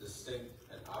 distinct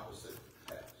and opposite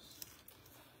paths.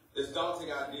 This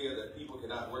daunting idea that people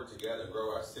cannot work together and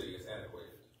grow our city is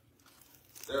antiquated.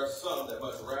 There are some that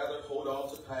much rather hold on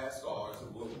to past scars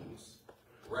and wounds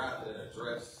rather than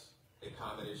address a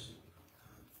common issue.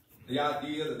 The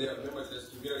idea that there are members of this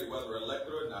community, whether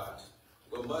elected or not,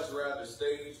 will much rather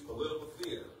stage political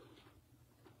theater.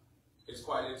 It's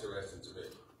quite interesting to me.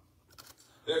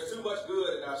 There's too much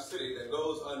good in our city that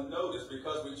goes unnoticed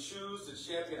because we choose to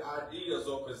champion ideas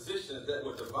or positions that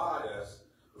would divide us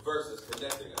versus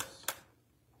connecting us.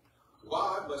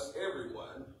 Why must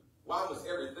everything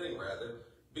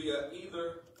be an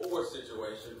either-or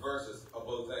situation versus a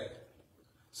both-and?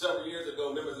 Several years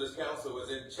ago, members of this council was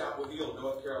in Chapel Hill,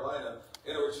 North Carolina,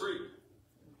 in a retreat.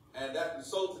 And that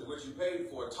consultant, which you paid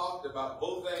for, talked about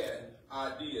both-and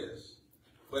ideas.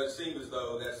 But it seemed as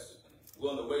though that's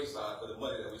on the wayside for the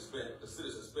money that we spent, the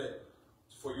citizens spent,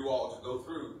 for you all to go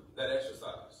through that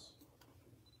exercise.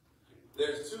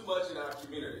 There's too much in our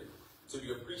community to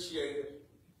be appreciated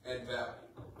and valued.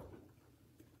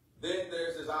 Then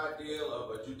there's this ideal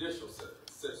of a judicial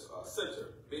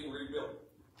center being rebuilt.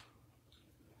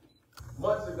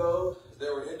 Months ago,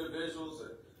 there were individuals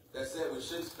that said we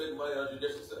shouldn't spend money on a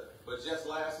judicial center. But just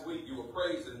last week, you were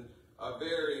praising a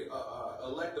very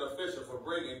elected official for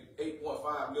bringing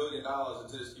 $8.5 million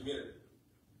into this community.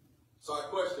 So I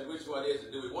question which one is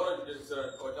it. Do we want a judicial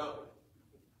center or don't we?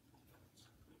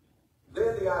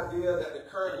 Then the idea that the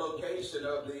current location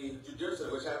of the judicial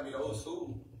center, which happened to be the old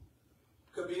school,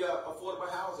 could be an affordable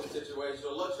housing situation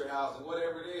or luxury housing,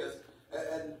 whatever it is.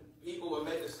 And people will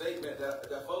make a statement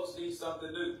that folks need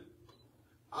something new.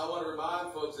 I want to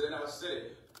remind folks that in our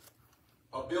city,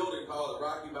 a building called the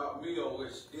Rocky Mountain Mill,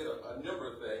 which did a number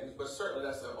of things, but certainly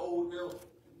that's an old building.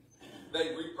 They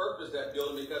repurposed that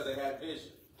building because they had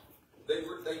vision. They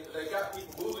got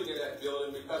people moving in that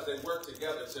building because they worked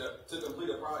together to complete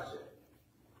a project.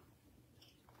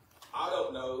 I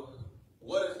don't know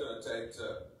what it's going to take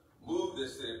to move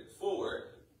this city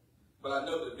forward, but I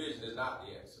know the vision is not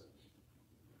the answer.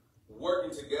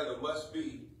 Working together must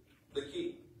be the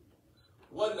key.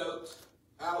 One note,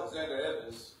 Alexander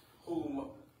Evans, whom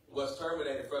was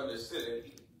terminated from this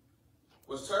city,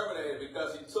 was terminated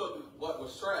because he took what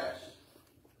was trash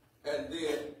and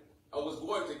then was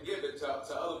going to give it to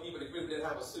other people that really didn't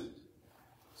have a suit.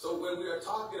 So when we are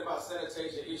talking about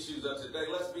sanitation issues of today,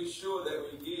 let's be sure that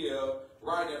we give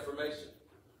right information.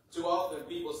 Too often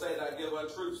people say that I give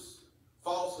untruths,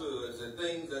 falsehoods, and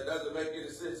things that doesn't make any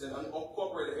sense in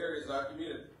unincorporated areas in our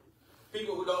community.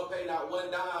 People who don't pay not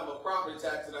one dime of property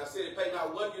tax in our city, pay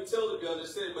not one utility bill in the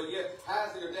city, but yet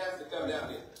has the audacity to come down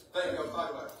here. Thank you, I'm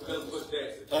talking about Bill Bush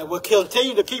dancing. And we'll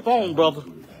continue to keep on, brother.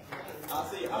 I'll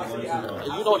see you.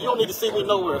 You don't need to see me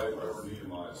nowhere.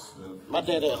 My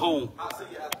dad at home. I'll see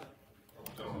you after.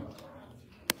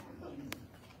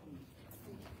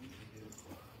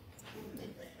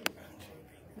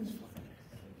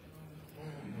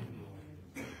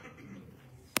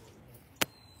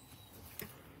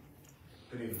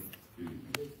 Good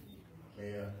evening,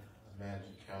 Mayor,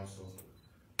 Managing Council.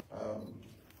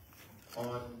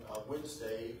 On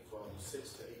Wednesday from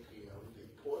 6 to 8 p.m., the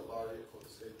Port Laureate for the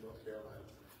state of North Carolina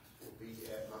will be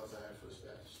at Mount Zion First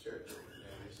Baptist Church. Her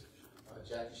name is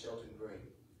Jackie Shelton Green.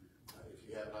 If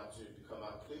you have an opportunity to come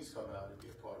out, please come out and be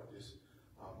a part of this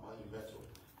monumental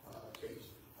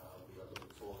occasion. We are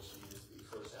looking forward. She is the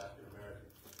first African American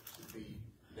to be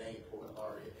named Port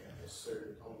Laureate and has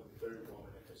served, only the third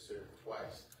woman that has served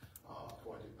twice,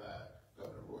 appointed by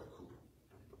Governor Roy Cooper.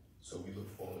 So we look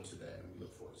forward to that, and we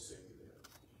look forward to seeing you there.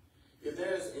 If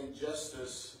there's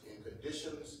injustice in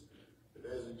conditions, if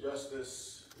there's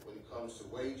injustice when it comes to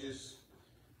wages,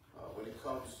 when it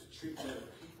comes to treatment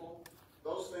of people,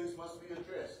 those things must be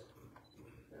addressed,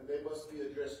 and they must be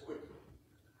addressed quickly.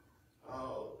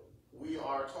 We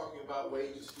are talking about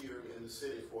wages here in the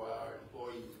city for our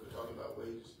employees. We're talking about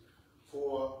wages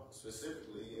for,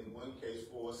 specifically in one case,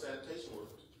 for sanitation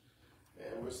workers.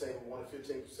 And we're saying we want a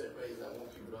 15% raise. I want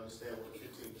people to understand what a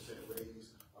 15% raise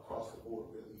across the board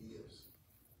really is.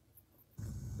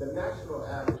 The national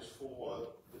average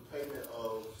for the payment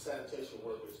of sanitation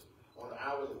workers on an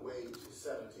hourly wage is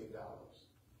 $17.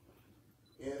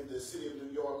 In the city of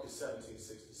New York, it's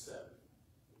 $17.67.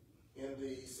 In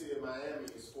the city of Miami,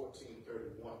 it's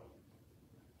 $14.31.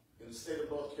 In the state of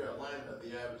North Carolina,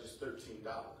 the average is $13.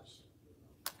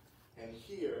 And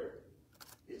here,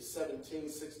 it's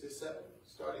 $17.67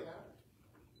 starting out,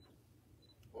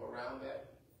 or around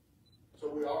that. So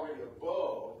we're already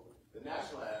above the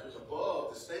national average,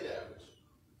 above the state average.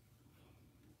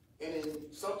 And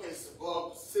in some cases,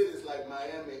 above cities like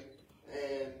Miami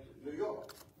and New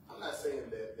York. I'm not saying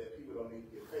that people don't need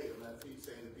to get paid. I'm not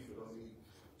saying that people don't need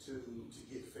to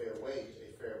get a fair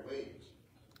wage.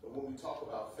 But when we talk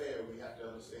about fair, we have to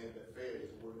understand that fair is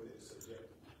a word that is subjective.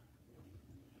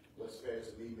 What's fair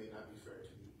to me may not be fair to you.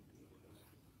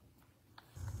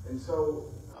 And so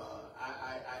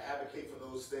I advocate for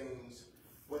those things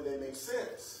when they make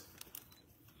sense.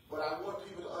 But I want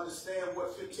people to understand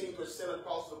what 15%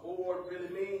 across the board really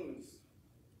means.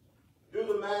 Do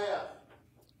the math.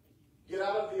 Get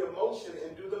out of the emotion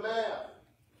and do the math.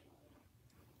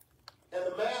 And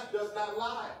the math does not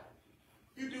lie.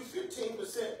 You do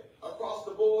 15% across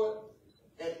the board,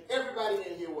 and everybody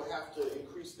in here will have to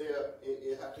increase their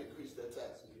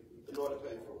taxes in order to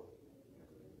pay for it.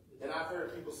 And I've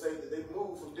heard people say that they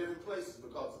moved from different places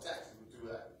because the taxes were too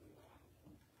high.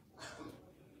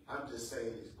 I'm just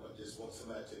saying this. I just want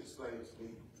somebody to explain it to me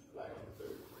like I'm a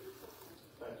third grader.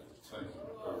 Thank you. Thank you,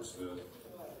 Robert Smith.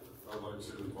 I'd like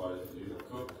to invite Anita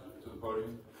Cook to the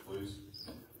podium, please.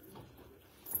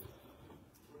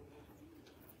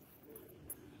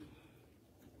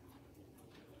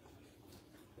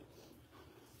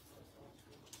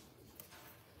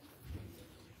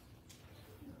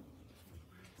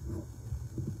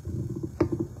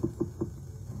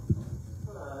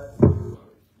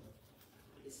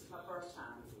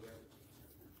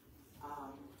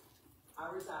 I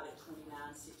reside at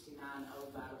 2969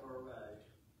 Old Brattleboro Road.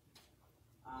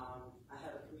 I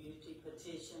have a community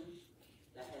petition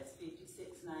that has 56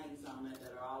 names on it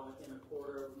that are all within a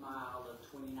quarter of a mile of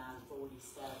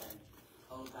 2947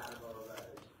 Old Brattleboro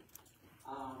Road.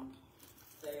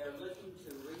 They are looking to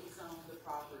rezone the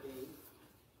property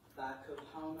by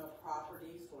Cohona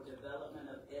Properties for development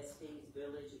of SD's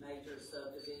Village Major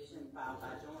Subdivision filed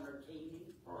by Joyner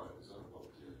Keeney. All right, is that a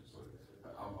public hearing? So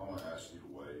I'm going to ask you to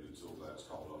wait until that's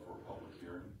called up for a public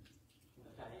hearing.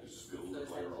 Okay. Just be a little bit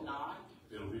later on. Tonight?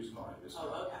 It'll be tonight. It's oh,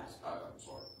 not, okay. I'm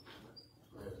sorry.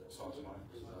 It's not tonight.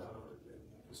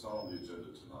 It's not on the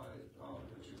agenda tonight.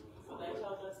 But you So they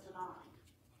told us tonight.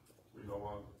 You know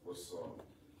what? Let's go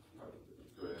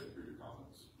ahead and hear your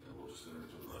comments, and we'll just enter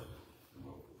into the vote.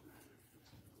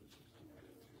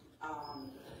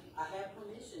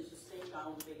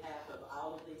 on behalf of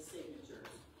all of these signatures.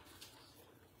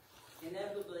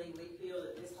 Inevitably, we feel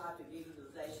that this type of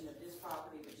utilization of this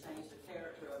property would change the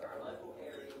character of our local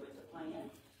area with the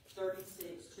planned 36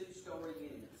 two-story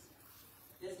units.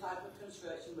 This type of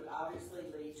construction would obviously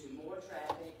lead to more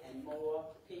traffic and more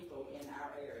people in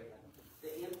our area.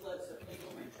 The influx of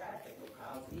people and traffic will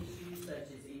cause issues such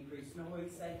as increased noise,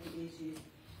 safety issues,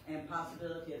 and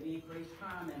possibility of increased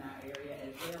crime in our area,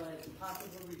 as well as the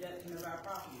possible reduction of our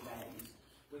property values.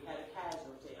 We had a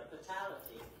casualty, a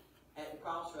fatality, at the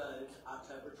crossroads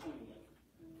October 20th.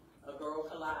 A girl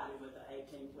collided with an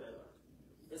 18-wheeler.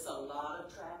 It's a lot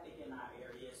of traffic in our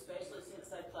area, especially since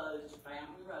they closed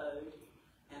Fountain Road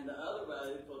and the other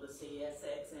road for the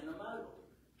CSX Intermodal.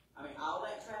 I mean, all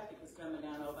that traffic is coming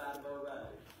down Old Attleboro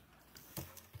Road.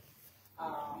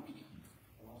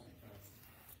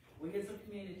 We as a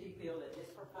community feel that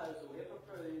this proposal, if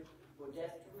approved, will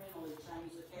detrimentally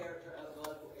change the character of the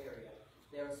local area.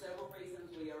 There are several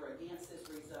reasons we are against this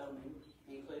rezoning,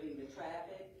 including the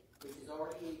traffic, which has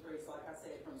already increased, like I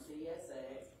said, from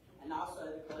CSX, and also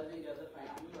the closing of the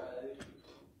Fountain Road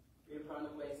in front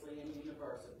of Wesleyan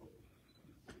University.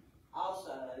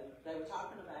 Also, they were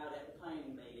talking about at the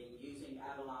planning meeting using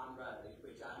Avalon Road,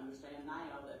 which I understand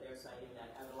now that they're saying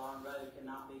that Avalon Road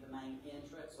cannot be the main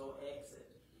entrance or exit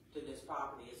to this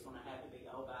property. It's going to have to be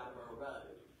Old Attleboro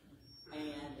Road.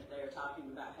 And they're talking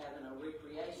about having a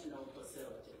recreational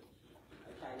facility.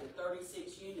 Okay, with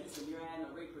 36 units and you're adding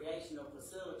a recreational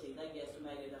facility, they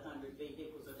guesstimated 100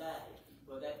 vehicles a day.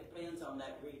 Well, that depends on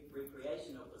that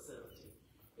recreational facility.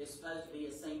 It's supposed to be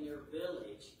a senior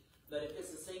village, but if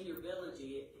it's a senior village,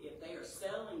 if they are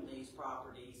selling these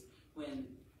properties, when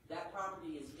that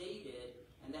property is deeded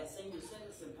and that senior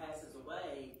citizen passes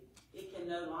away, it can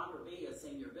no longer be a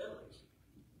senior village,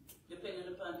 depending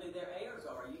upon who their heirs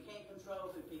are. You can't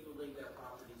control who people leave their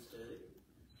properties to.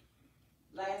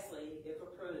 Lastly, if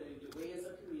approved, we as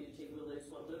a community will lose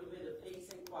what little bit of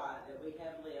peace and quiet that we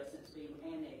have left since being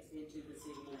annexed into the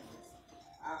city limits.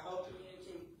 Our whole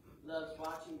community loves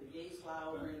watching the geese fly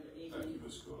over in the evening. Thank you,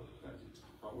 Ms. Carter. Thank you.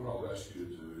 What I'll ask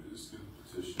you to do is get a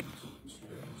petition to Mr.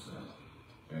 Daniels,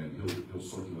 and he'll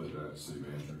circulate that to city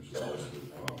manager as well as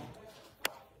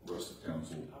the rest of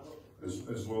council,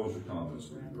 as well as your comments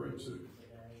would be great too.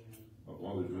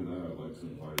 While they're doing that, I'd like to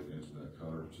invite Antoinette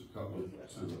Cutter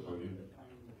to the podium.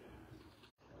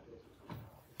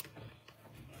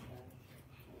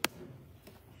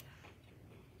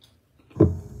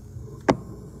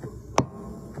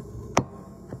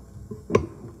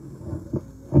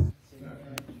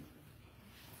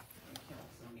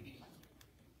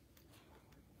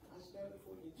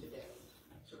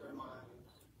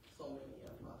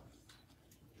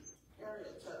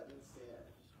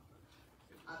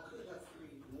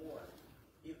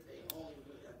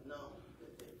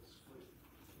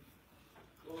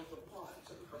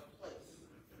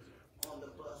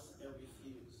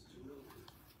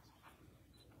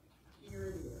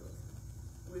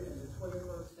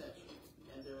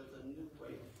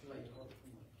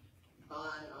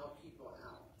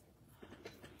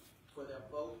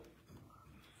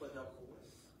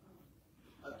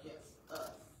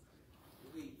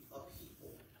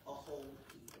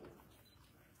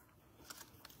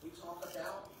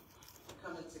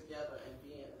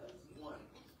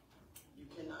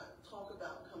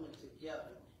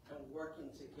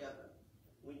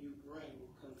 when you bring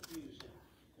confusion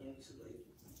into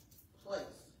a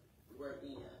place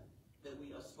wherein that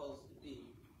we are supposed to be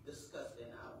discussing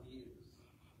our views.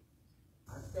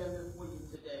 I stand before you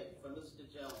today for Mr.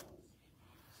 Jones,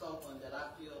 someone that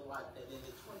I feel like that in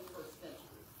the 21st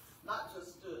century, not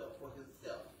just stood up for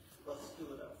himself, but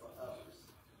stood up for others.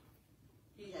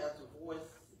 He has a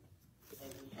voice and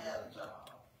he had a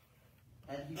job,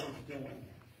 and he was doing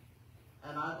it.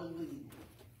 And I believe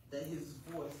that his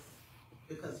voice,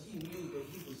 because he knew that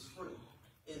he was free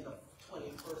in the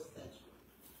 21st century,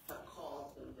 have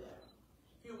caused him that.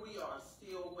 Here we are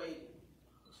still waiting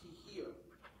to hear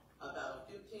about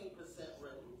a 15%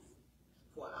 raise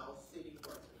for our city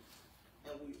workers.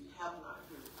 And we have not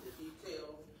heard the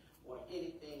details or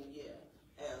anything yet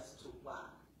as to why.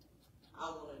 I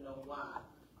want to know why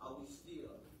are we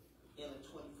still in a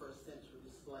 21st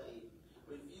century slave,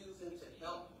 refusing to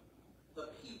help the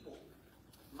people,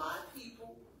 my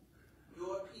people,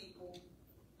 your people,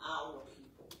 our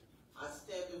people. I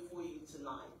stand before you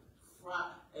tonight,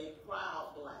 a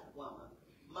proud black woman.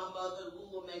 My mother,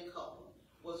 Lula Mae Cutler,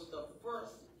 was the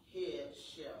first head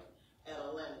chef at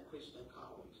Atlantic Christian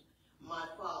College. My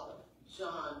father,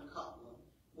 John Cutler,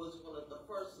 was one of the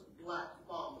first black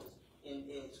farmers in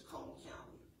Edgecombe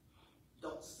County.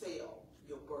 Don't sell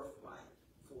your birthright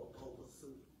for a bowl of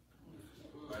soup.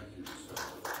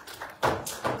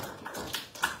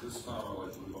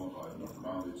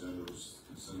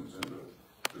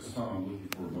 this time, I'm looking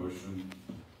for a motion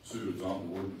to adopt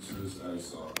ordinances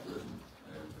as written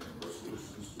and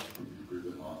resolutions to approve the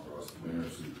agreement and authorize the mayor,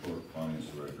 city clerk, finance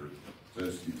director to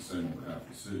execute the same on behalf of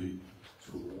the city,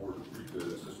 to award the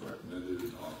rebids as recommended,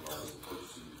 and authorize the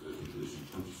purchasing division to issue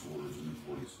purchase orders in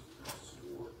accordance with the council's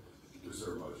award. Is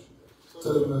there a motion? So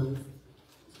moved.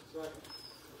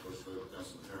 Motion made by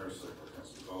Councilman Harris, second by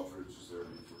Councilman Aldridge. Is there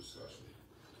any for discussion?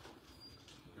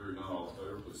 Hearing none, all in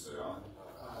favor, please say aye.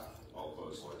 Aye. All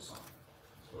opposed, like sign.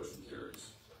 Motion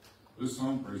carries. This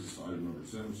time brings us to item number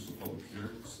 10, which is a public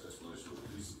hearing. It's explanation of the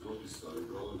feasibility study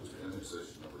relative to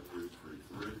annexation number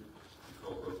 333, and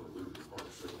Culpeper Liberty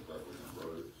Partnership with Bethlehem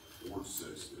Road, Ward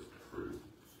 6, if approved.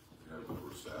 If you have a member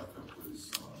of staff, come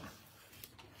please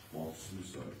walk us through the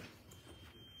study.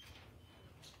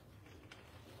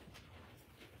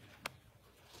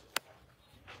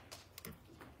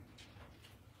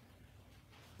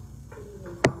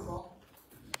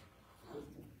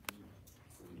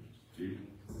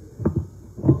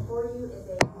 Before you is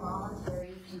a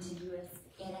voluntary contiguous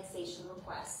annexation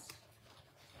request,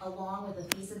 along with a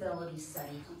feasibility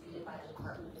study completed by the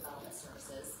Department of Development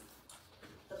Services.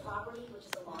 The property, which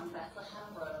is along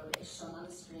Bethlehem Road, is shown on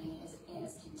the screen and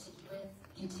is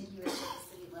contiguous with the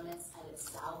city limits at its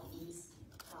southeast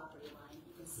property line.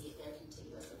 You can see it there,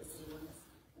 contiguous with the city limits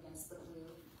against the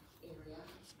blue area.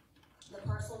 The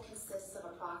parcel consists of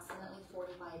approximately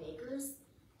 45 acres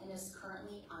and is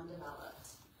currently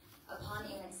undeveloped. Upon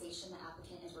annexation, the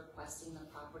applicant is requesting the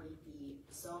property be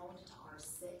zoned to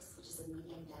R6, which is a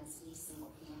medium-density,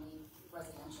 single-family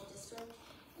residential district.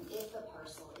 And if the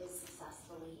parcel is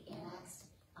successfully annexed,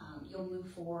 you'll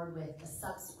move forward with a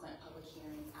subsequent public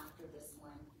hearing after this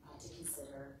one to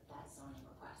consider that zoning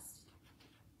request.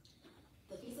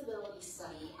 The feasibility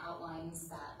study outlines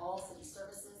that all city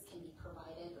services can be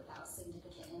provided without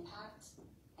significant impact,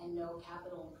 and no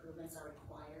capital improvements are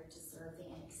required to serve the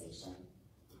annexation.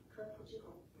 Kirk, would you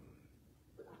go?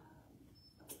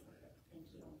 Thank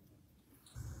you.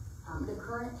 The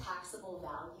current taxable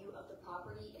value of the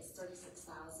property is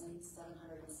 $36,707,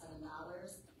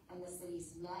 and the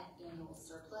city's net annual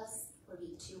surplus would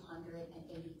be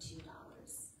 $282.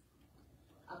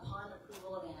 Upon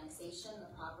approval of annexation, the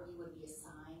property would be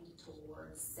assigned to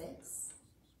Ward 6.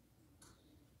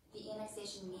 The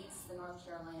annexation meets the North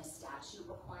Carolina statute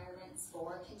requirements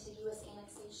for contiguous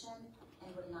annexation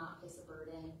and would not place a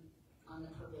burden on the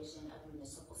provision of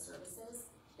municipal services.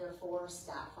 Therefore,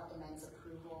 staff recommends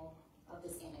approval of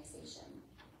this annexation.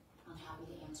 I'm happy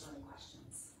to answer any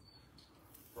questions.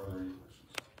 Are there any questions?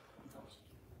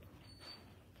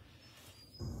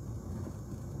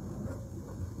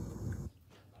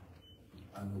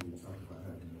 I know we talked about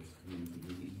having those community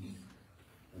meetings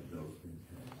and those things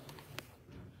happen.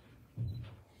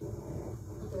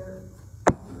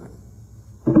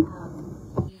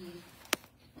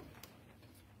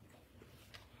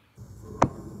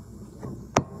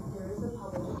 There is a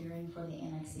public hearing for the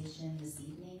annexation this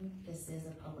evening. This is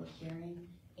a public hearing,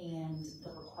 and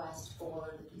the request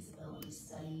for the feasibility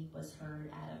study was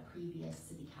heard at a previous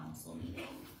city council meeting.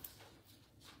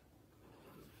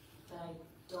 But I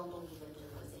don't believe that there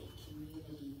was a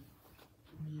community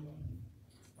meeting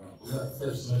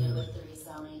associated with the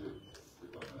rezoning.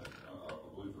 I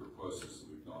believe the request is that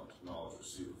we acknowledge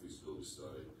receipt of feasibility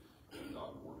study and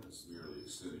not an ordinance merely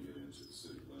extending it into the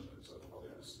city limits. I don't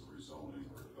think this is a rezoning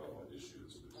or development issue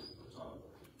at a particular time.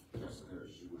 Councilman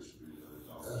Harris, you wish to be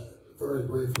acknowledged? Very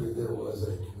briefly, there was a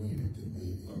community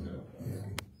meeting.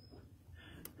 Okay.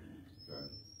 And Okay.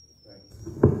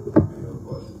 Any other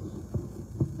questions?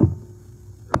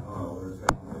 I'll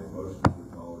entertain a motion to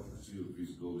acknowledge receipt of the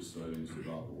feasibility study and to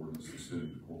adopt the ordinance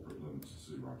extending the corporate limits of the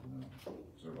city of Rocky Mount.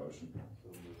 Is there a motion?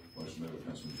 Motion made by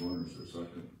Councilman Joyner. Is there a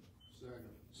second?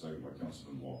 Second. Second by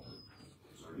Councilman Walker.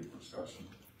 Is there any discussion?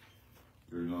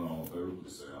 Hearing none, all in favor,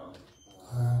 please say aye.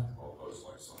 Aye. All opposed,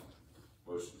 like sign.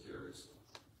 Motion carries.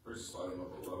 Brings us to item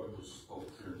number 11, which is public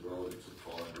hearing relative to the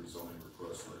following rezoning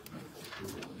request recommended for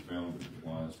approval and found in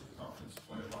compliance with the comprehensive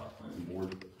plan by our planning board.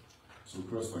 So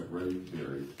request by Gray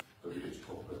Dairy, WH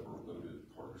Culpeper Limited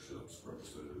Partnerships,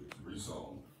 represented to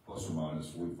rezone plus or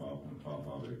minus 45.55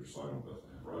 acre site on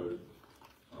Bethlehem Road,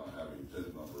 having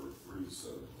PIN number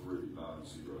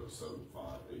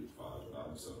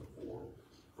 37390758594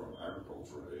 from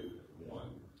agriculture A1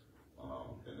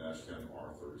 in Nash County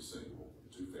R30 single,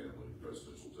 two-family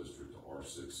residential district to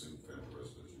R6 single-family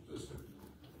residential district.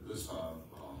 At this time,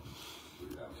 we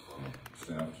have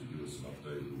staff to give us an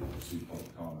update. We will receive public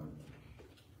comment.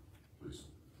 Please.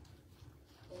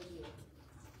 Thank you.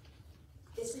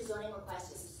 This rezoning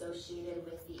request is associated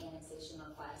with the annexation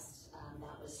request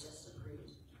that was just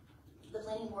approved. The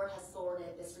planning board has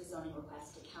forwarded this rezoning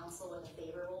request to council with a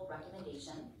favorable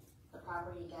recommendation. The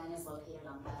property again is located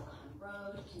on Bethlehem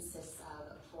Road, consists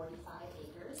of 45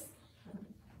 acres.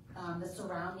 The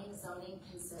surrounding zoning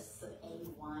consists of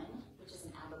A1, which is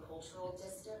an agricultural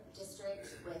district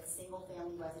with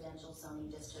single-family residential zoning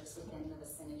districts within the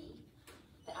vicinity.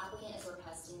 The applicant is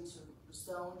requesting to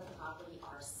zone the property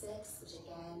R6, which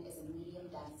again is a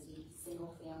medium-density,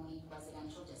 single-family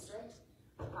residential district.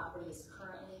 The property is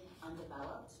currently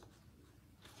undeveloped.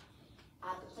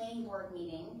 At the planning board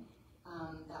meeting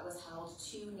that was held,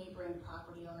 2 neighboring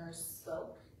property owners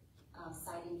spoke,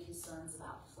 citing concerns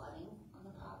about flooding on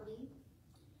the property.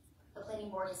 The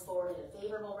planning board has forwarded a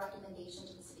favorable recommendation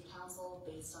to the city council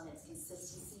based on its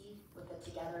consistency with the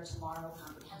Together Tomorrow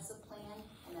comprehensive plan,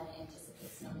 and that it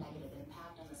anticipates no negative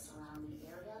impact on the surrounding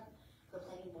area. The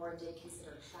planning board did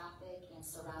consider traffic and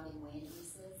surrounding land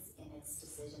uses in its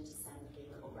decision to send a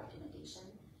favorable recommendation,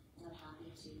 and I'm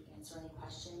happy to answer any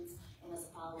questions. And as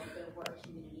a follow-up, there were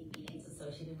community meetings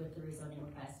associated with the rezoning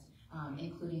request,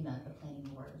 including the planning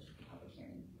board public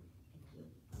hearing. Thank you.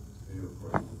 Any other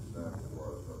questions for staff before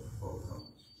I start the public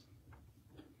comments?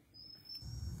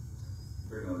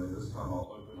 Hearing none, at this time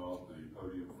I'll open up the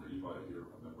podium for anybody here,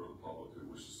 a member of the public who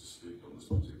wishes to speak on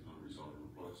this particular rezoning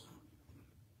request.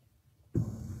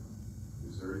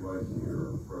 Is there anybody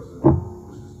here present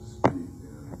who wishes to speak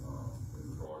in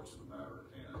regard to the matter at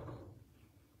hand?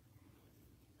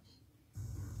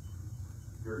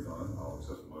 Hearing none, I'll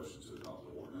accept the motion to adopt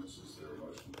the ordinance. Is there a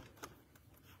motion?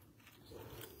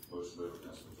 Motion made by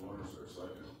Councilman Joyner. Is there a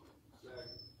second? Second.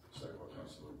 Second by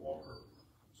Councilman Walker.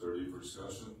 Is there any for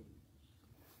discussion?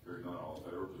 Hearing none, all in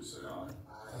favor, please say aye.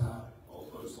 Aye.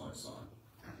 All opposed, like sign.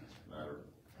 Matter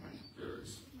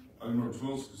carries. Item number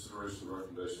 12 is consideration of the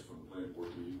recommendation from the planning board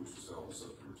meeting, which was held on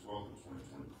September 12th,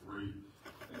 2023,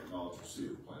 and acknowledge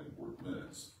receipt of the planning board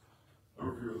minutes.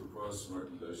 Overview of the requests and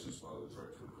recommendations by the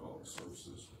Director of Development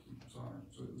Services. So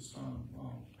at this time, if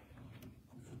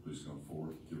you'll please come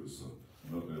forward and give us an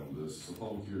update on this. It's a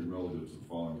public hearing relative to the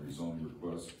following rezoning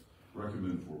request.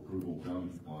 Recommend for approval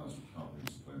county compliance with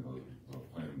comprehensive plan by the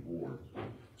planning board.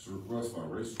 It's a request by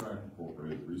Racetrack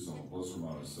Incorporated rezone plus or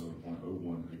minus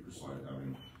 7.01 acre site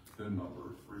having PIN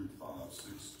number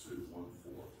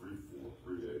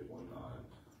 356214343819,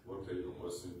 located on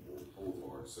Wesleyan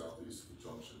Boulevard, southeast of the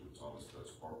junction with Thomas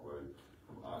Betts Parkway,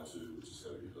 from I-2, which is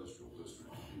heavy industrial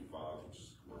district, to B5, which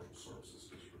is commercial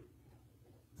services district.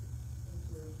 Thank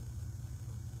you.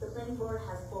 The planning board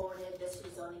has forwarded this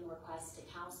rezoning request to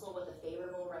council with a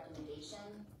favorable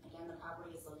recommendation. Again, the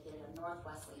property is located on North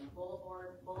Wesleyan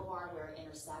Boulevard, where it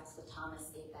intersects with Thomas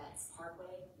A. Betts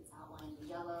Parkway. It's outlined in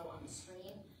yellow on the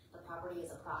screen. The property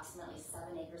is approximately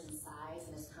 7 acres in size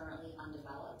and is currently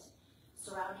undeveloped.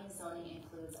 Surrounding zoning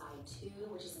includes I-2,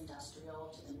 which is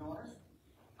industrial, to the north,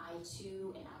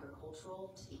 I-2 and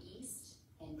agricultural to the east,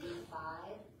 and B5,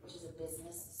 which is a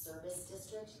business service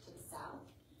district, to the south.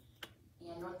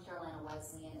 And North Carolina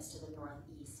Wesleyan is to the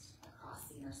northeast across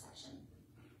the intersection.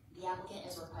 The applicant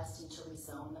is requesting to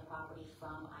rezone the property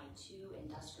from I-2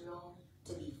 industrial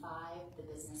to B5, the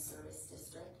business service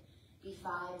district.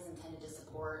 B5 is intended to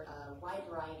support a wide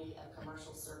variety of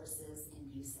commercial services and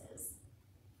uses.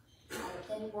 At a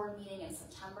planning board meeting in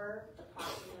September, the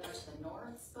property owner to the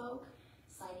north spoke,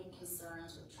 citing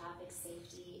concerns with traffic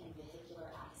safety and vehicular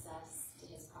access to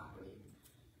his property.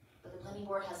 But the planning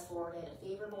board has forwarded a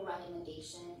favorable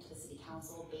recommendation to the city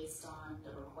council based on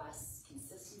the request's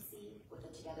consistency with the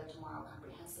Together Tomorrow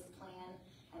comprehensive plan,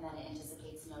 and that it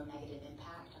anticipates no negative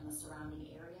impact on the surrounding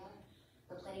area.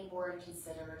 The planning board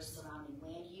considers surrounding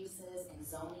land uses and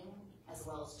zoning, as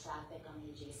well as traffic on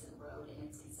the adjacent road in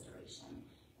its consideration.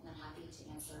 And I'm happy to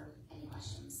answer any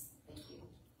questions. Thank you.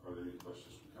 Are there any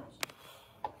questions from council?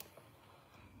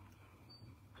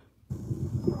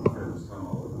 Okay, this time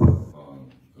I'll open up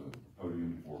the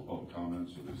podium for public comments.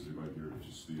 So there's anybody here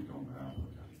to speak on behalf of the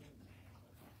county.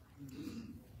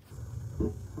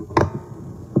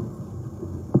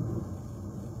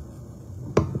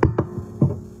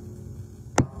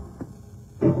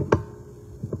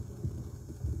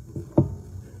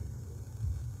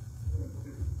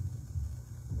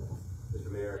 Mr.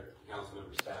 Mayor, council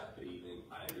members, staff, good evening.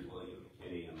 My name is William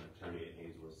McKinney. I'm an attorney at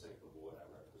Haynesworth St. Ward. I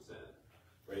represent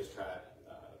Racetrack.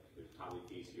 Tommy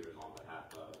Peace here is on behalf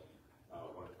of. I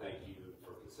want to thank you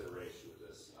for consideration of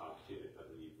this opportunity of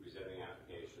the rezoning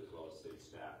application, as well as city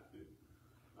staff. We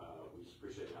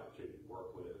appreciate the opportunity to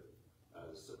work with.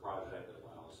 This is a project that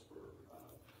allows for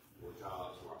more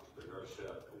jobs, more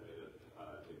entrepreneurship, a way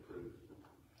to improve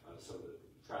some of the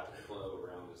traffic flow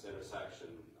around this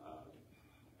intersection.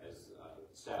 As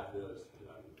staff knows,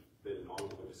 I've been in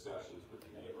ongoing discussions with the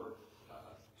neighbor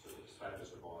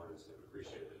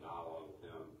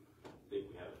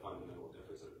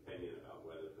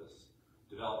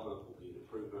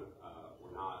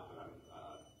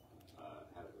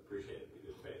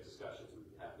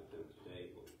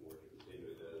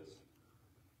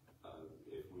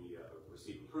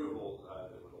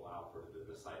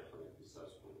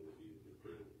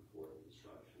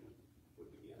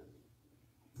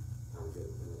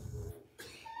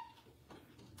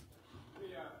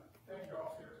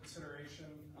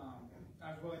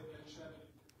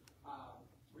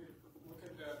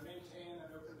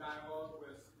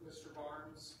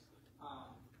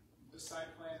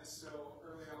site plan is still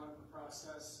early on in the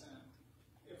process, and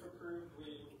if approved,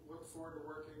 we look forward to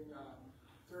working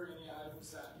through any items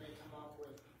that may come up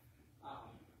with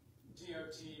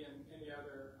DOT and any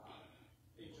other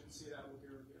agency that will be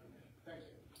reviewing it. Thank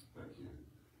you. Thank you.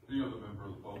 Any other member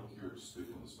of the public here to speak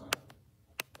on this matter?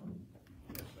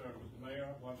 Yes, sir, Mr. Mayor,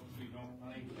 I'd like to speak on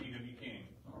my name is T.W. King.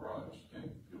 All right, Mr. King,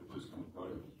 if you'll please come to the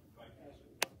podium.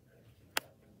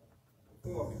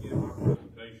 Before I begin my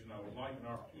presentation, I would like an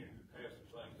opportunity to pass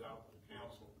some things out to the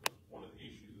council. One of the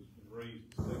issues that's been raised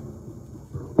this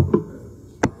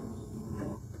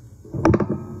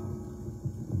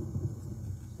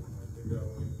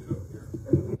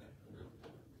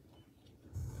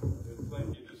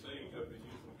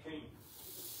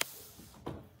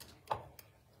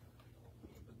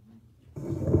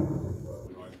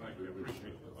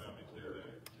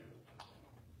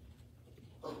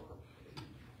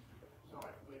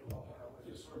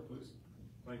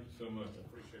Thank you so much. I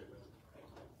appreciate that.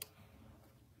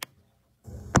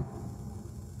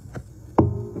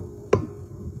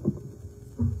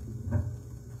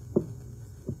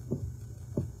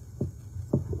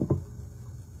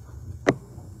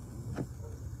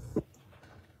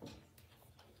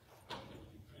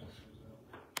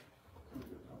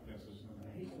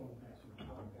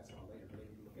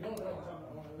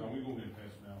 No, we go ahead and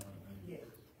pass it now.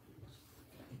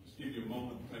 Just give you a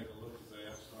moment to take a look at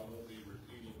that, so I won't be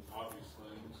repeating obvious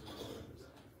things.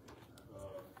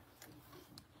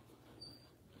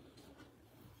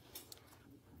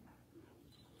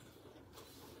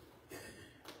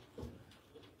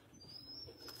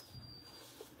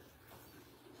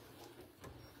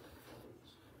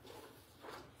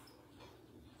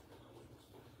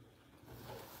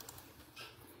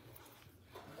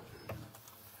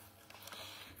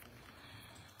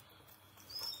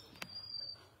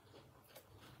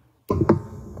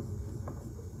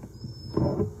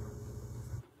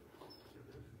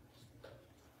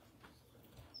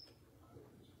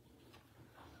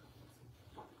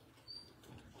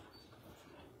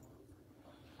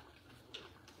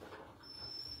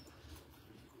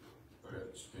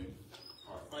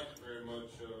 All right, thank you very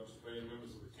much, Mr. Mayor,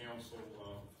 members of the council.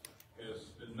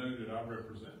 As been noted, I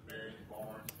represent Marion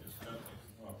Barnes, his company,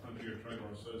 Frontier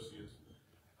Trailer Associates.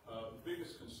 The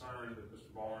biggest concern that Mr.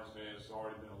 Barnes has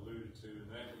already been alluded to, and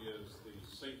that is the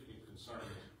safety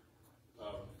concerns.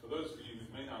 For those of you who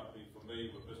may not be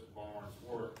familiar with Mr. Barnes'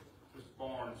 work, Mr.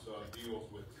 Barnes deals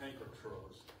with tanker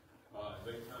trucks.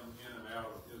 They come in and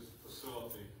out of his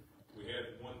facility. We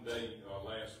had one day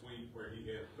last week where he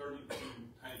had 32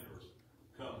 tankers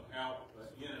come out,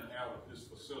 in and out of his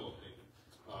facility.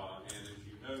 And as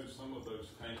you know, some of those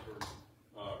tankers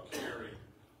carry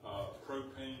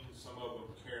propane, some of them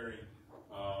carry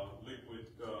liquid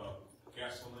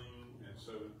gasoline, and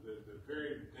so the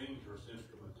very dangerous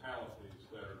instrumentalities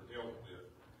that are dealt with.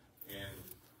 And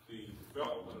the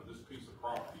development of this piece of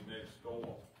property next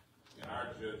door, in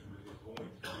our judgment, is going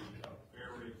to be a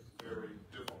very, very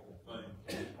difficult thing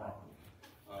for the property.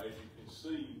 As you can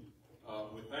see,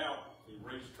 without the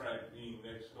racetrack being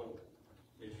next door,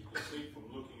 as you can see from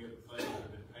looking at the things that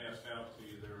have been passed out to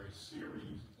you, there are a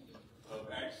series of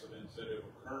accidents that have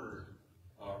occurred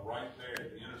right there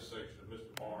at the intersection of Mr.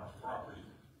 Barnes' property.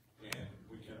 And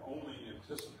we can only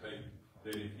anticipate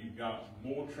that if you've got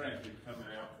more traffic coming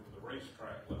out from the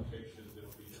racetrack locations that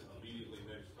will be immediately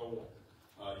next door,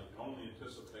 you can only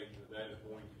anticipate that that is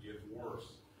going to get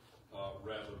worse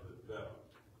rather than better.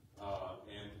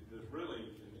 And there's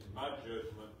really, in my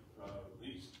judgment,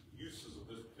 these uses of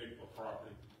this particular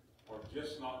property are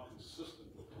just not consistent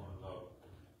with one another.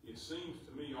 It seems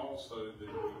to me also that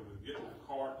we get the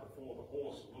cart before the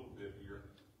horse a little bit here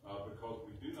because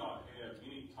we do not have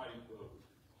any type of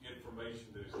information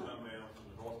that has come down from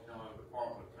the North Carolina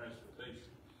Department of Transportation.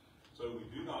 So we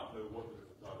do not know what the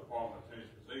Department of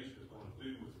Transportation is going to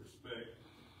do with respect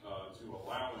to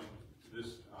allowing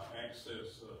this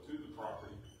access to the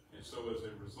property. And so as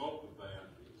a result of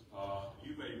that,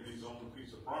 you may rezone a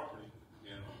piece of property,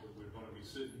 and we're going to be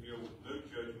sitting here with no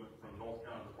judgment from North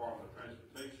Carolina Department of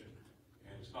Transportation,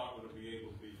 and it's not going to be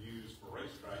able to be used for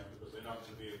racetrack because they're not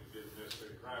going to be able to get the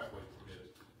necessary driveway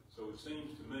permits. So it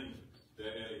seems to me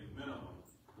that at a minimum,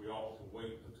 we ought to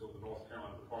wait until the North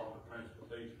Carolina Department of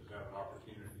Transportation has had an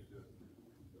opportunity to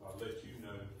let you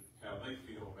know how they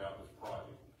feel about this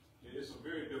project. It's a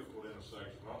very difficult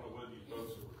intersection. I don't know whether you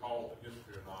folks have recalled the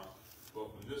history or not,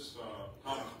 but when this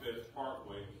Thomas Betts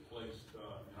Parkway was placed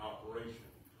in operation,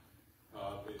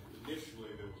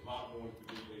 initially there was not going to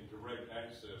be a direct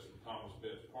access from Thomas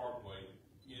Betts Parkway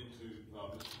into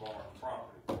Mr. Barnes'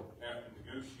 property. After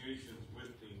negotiations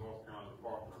with the North Carolina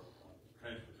Department of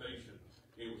Transportation,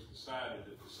 it was decided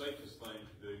that the safest thing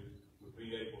to do would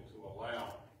be able to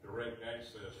allow direct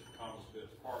access from Thomas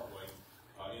Betts Parkway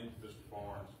into Mr.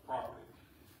 Barnes' property.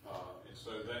 And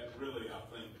so that really, I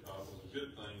think, was a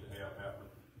good thing to have happen.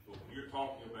 But when you're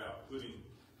talking about putting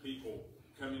people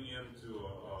coming into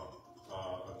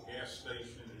a gas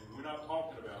station, and we're not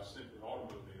talking about simply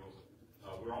automobiles,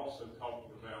 we're also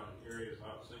talking about areas.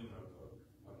 I've seen a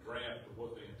draft of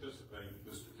what they anticipate.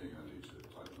 Mr. King, I need you to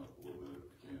tighten up a little bit if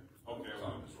you can. Okay,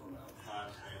 time is running out. I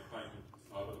understand. Thank you.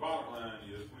 The bottom line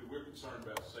is we're concerned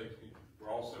about safety.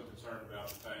 We're also concerned about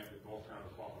the fact that North Carolina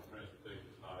Department of Transportation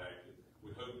is not active. We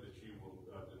hope that you will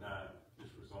deny this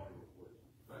rezoning request.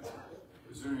 Thank you.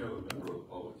 Is there any other member of the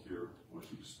public here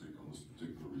wishing to speak on this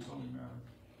particular rezoning matter?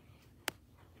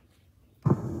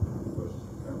 Questions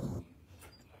from council?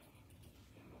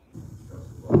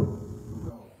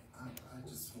 Well, I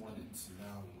just wanted to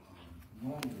know,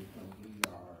 normally when we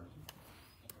are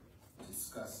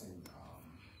discussing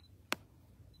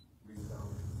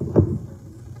rezoning from the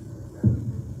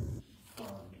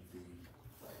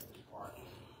planning department,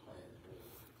 planning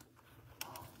board,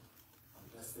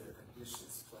 unless there are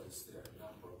conditions placed, there are a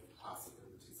number of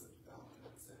possibilities of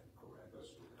development. Is that correct?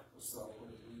 That's correct. So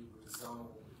when we rezone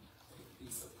a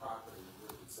piece of property,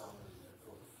 we're rezoning it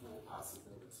for the full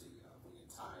possibility of the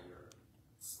entire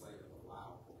slate of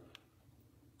allowable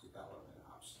development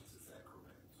options. Is that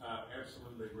correct? I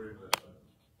absolutely agree with that.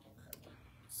 Okay.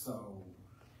 So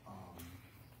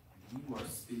you are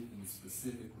speaking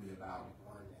specifically about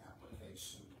one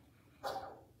application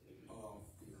of the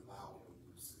allowable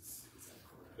uses. Is that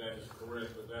correct? That is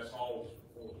correct, but that's always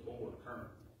before the board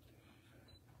currently.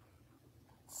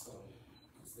 So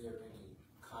is there any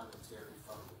commentary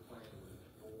from the planning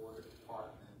board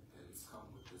department that has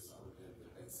come with this other than the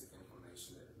basic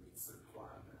information that it meets the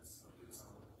requirements of the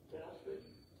zone?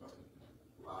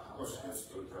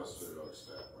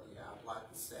 Staff. Yeah, I'd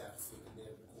like the staff to look at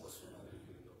their reports from other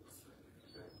videos.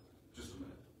 Just a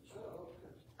minute.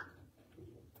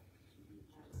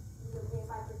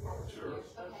 If I could have it. Sure.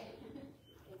 Okay. Thank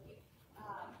you.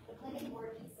 The planning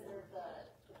board considered the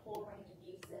full range of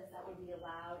uses that would be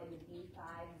allowed in the B5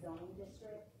 zoning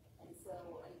district. And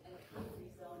so an approved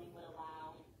rezoning would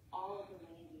allow all of the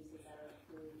land uses that are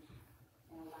approved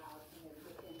and allowed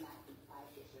within that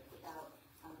B5 district without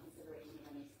consideration of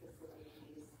any specific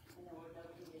use. And there were no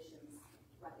conditions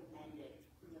recommended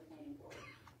from the planning board.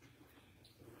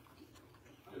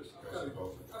 Yes,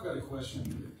 I've got a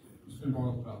question. It's been brought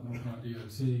up about North Carolina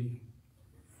DOT.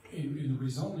 In the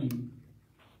rezoning,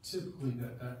 typically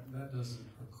that doesn't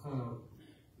occur. I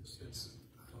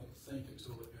don't think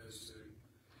until it goes to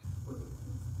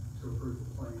approve the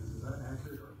plans. Is that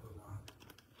accurate or not?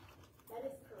 That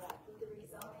is correct. With the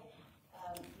rezoning,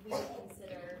 we would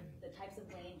consider the types of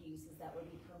land uses that would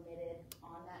be permitted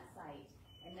on that site.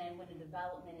 And then when a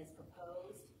development is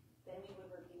proposed, then we would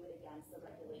review it against the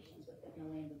regulations within the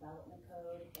Land Development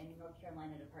Code, and North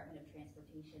Carolina Department of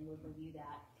Transportation would review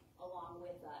that along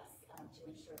with us to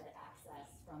ensure that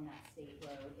access from that state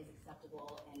road is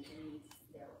acceptable and meets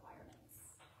their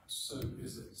requirements. So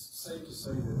is it safe to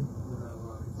say that we're not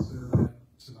allowed to consider that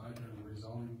tonight during the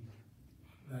rezoning,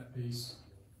 that piece?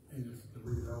 And if the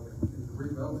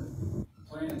redevelopment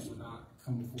plans would not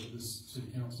come before this city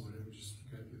council, it would just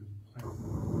go through the planning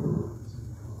board.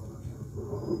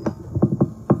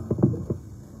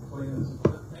 Plans,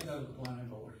 they go to the planning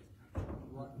board.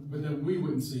 But then we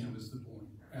wouldn't see them, is the point,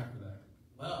 after that.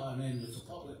 Well, I mean, it's a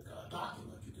public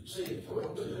document, you can see it.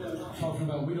 I'm talking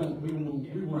about, we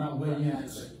will not weigh in for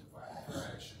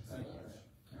action. Thank you,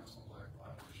 Councilman Black, I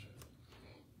appreciate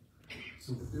it. So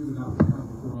it would not come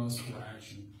before us for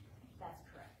action. That's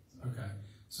correct. Okay,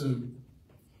 so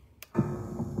I'm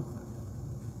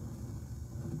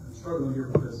struggling here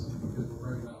with this because we're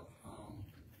bringing up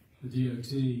the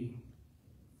DOT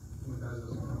when that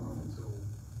doesn't come up until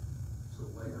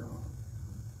later on.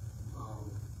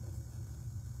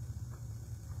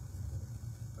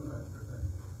 Okay.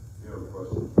 Any other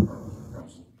questions from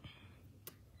council?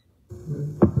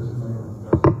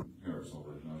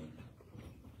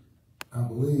 I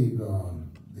believe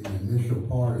the initial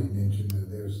party mentioned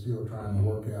that they're still trying to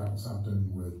work out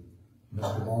something with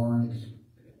Mr. Barnes.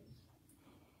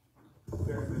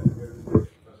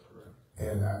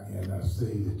 And I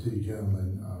see the two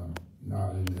gentlemen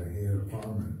nodding their head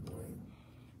affirmatively.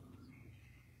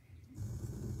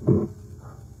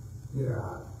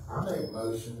 Yeah, I make a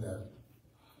motion that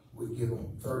we give them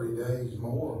 30 days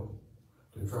more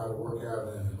to try to work out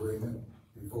an agreement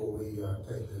before we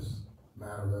take this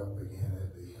matter up again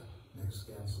at the next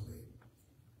council meeting.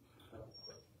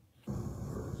 Is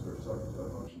there a second to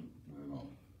that motion?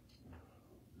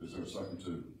 Is there a second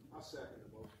to? I'll second the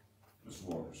motion. Mr.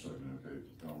 Walker, second. Okay,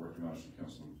 I'll recognize you,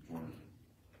 Councilman Joyner.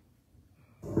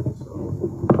 So,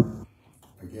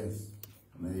 I guess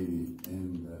maybe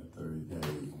in that 30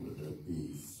 days, would there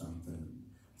be something,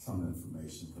 some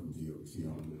information from DOT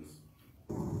on this?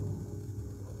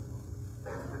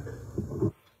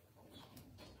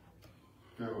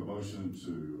 We have a motion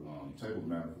to table the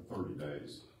matter for 30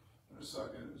 days. And a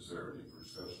second, is there any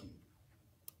discussion?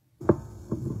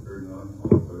 Hearing none,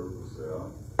 all in favor, please say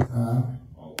aye. Aye.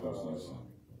 All opposed, no sign.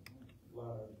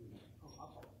 What? I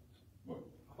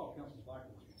thought Councilman Black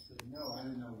was interested. No, I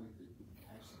didn't know we could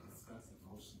actually discuss the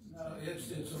motion. No, it's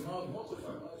a motion. What was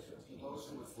the motion? The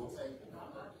motion was to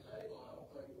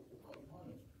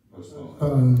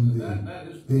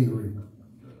table.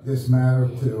 This matter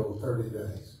till 30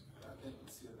 days.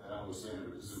 And I was saying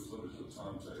because it was limited to the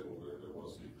timetable, there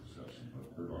was any discussion, but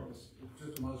regardless.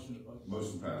 Just a motion.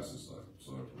 Motion passes,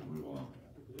 so we'll move on.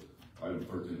 Item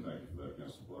 13, thank you for that,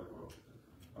 Councilman Blackwell.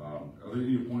 Are there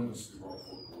any appointments to be brought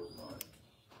forward for tonight?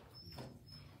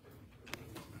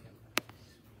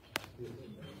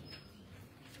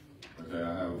 Okay, I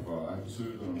have two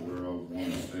that I'm aware of. One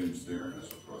is James Darren has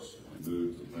requested to be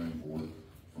moved to the planning board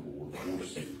from the Ward 4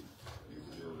 seat. He's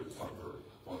the deal with Tucker,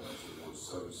 appointment to the Ward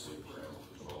 7 seat for animal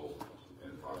control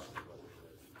and project.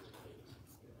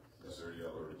 Is there any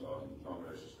other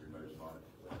nominations to be made tonight?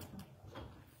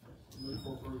 Move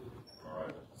for approval. All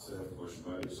right, motion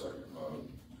made, second,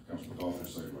 Councilman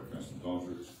Doldridge, second by Councilman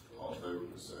Doldridge. All in favor,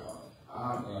 please say aye.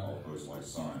 Aye. All opposed, like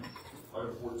sign.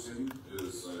 Item 14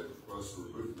 is a request to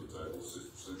remove from the table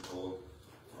 6% COLA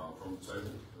from the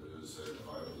table. It is an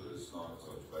item that is not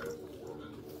debatable or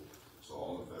amendable. So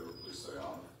all in favor, please say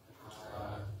aye.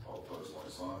 Aye. All opposed, like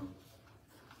sign.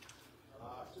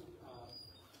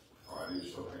 All right, I need to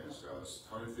show hands, guys.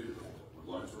 How many people would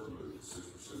like to remove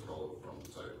 6% COLA from the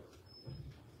table?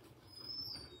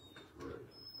 Great.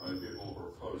 How many people are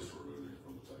opposed to removing it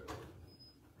from the table?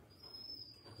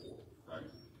 4. Thank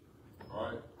you. All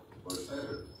right. Motion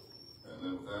carried. And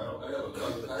then with that,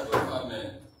 I have a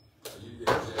comment. You did,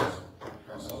 Jackson.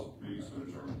 Council meeting's been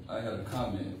adjourned. I had a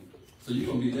comment. So you're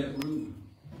gonna be that rude?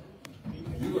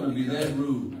 You're gonna be that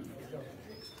rude?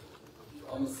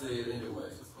 I'm gonna say it anyway.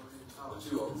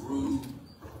 But you are rude.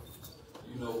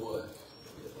 You know what?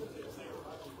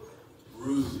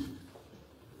 Rude.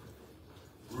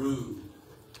 Rude.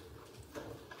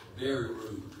 Very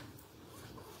rude.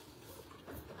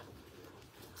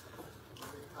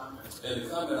 And the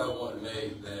comment I want to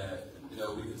make that,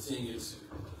 we continue to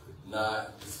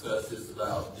not discuss this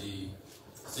about the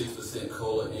 6%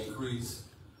 COLA increase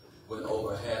when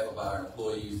over half of our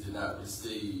employees did not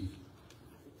receive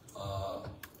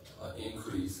an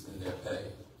increase in their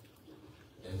pay.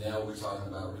 And now we're talking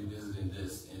about revisiting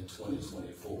this in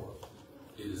 2024.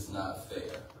 It is not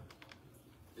fair.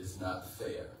 It's not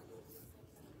fair.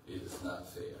 It is not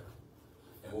fair.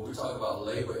 And when we talk about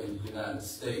labor in the United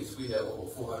States, we have over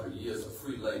 400 years of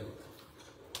free labor.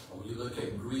 And when you look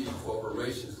at greedy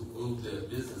corporations who move their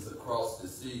business across the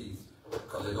seas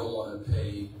because they don't want to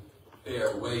pay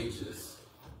fair wages,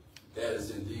 that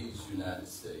is indeed the United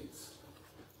States.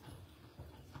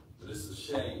 But it's a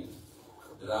shame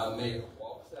that our mayor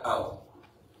walked out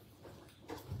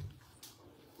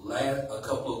a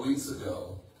couple of weeks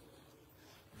ago.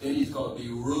 Then he's going to be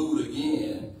rude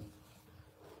again.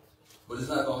 But it's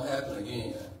not going to happen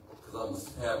again, because I'm going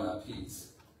to have my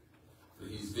peace. But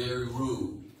he's very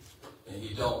rude, and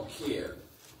he don't care.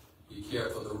 He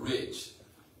cares for the rich.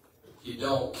 He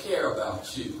don't care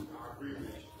about you.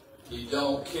 He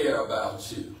don't care about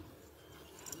you.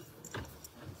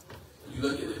 You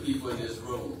look at the people in this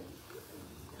room,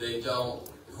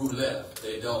 who left,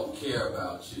 they don't care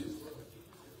about you.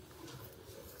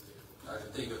 I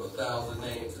can think of 1,000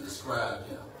 names to describe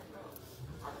him.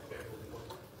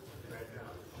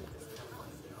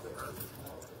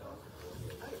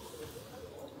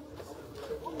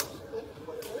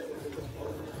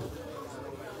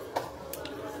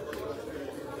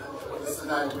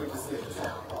 Tonight we can sit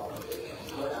down.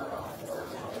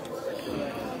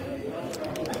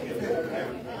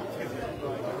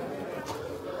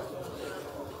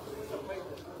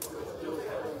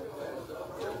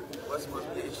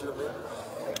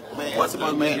 What's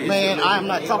my man? Man, I'm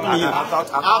not talking to you.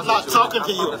 I'm not talking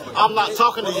to you. I'm not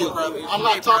talking to you. I'm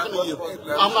not talking to you.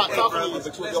 I'm not talking to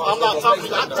you. I'm not talking to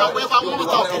you. I talk wherever I want to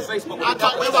talk to. I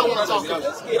talk wherever I want to talk to.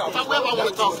 I talk wherever I want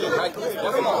to talk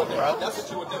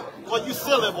to. Boy, you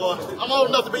silly, boy. I'm old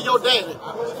enough to be your daddy.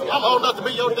 I'm old enough to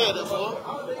be your daddy, boy.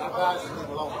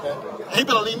 He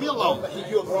better leave me alone. He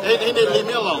need to leave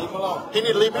me alone. He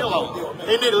need to leave me alone.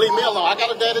 He need to leave me alone. I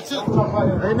got a daddy too.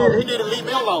 He need to leave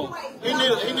me alone. He need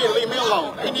to leave me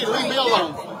alone. He need to leave me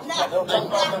alone. He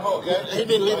He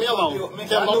didn't leave me alone.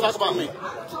 Tell him don't talk about me.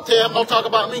 Tell him don't talk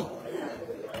about me.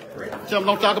 Tell him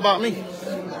don't talk about me.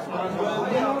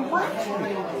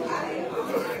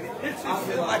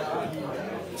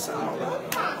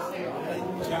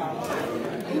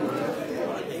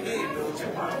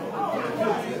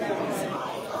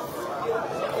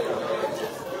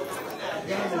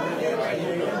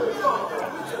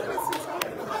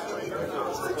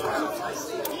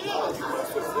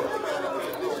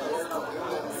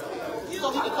 You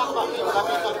don't need to talk about me. I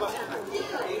can't talk about you.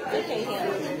 They can't hear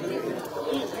me.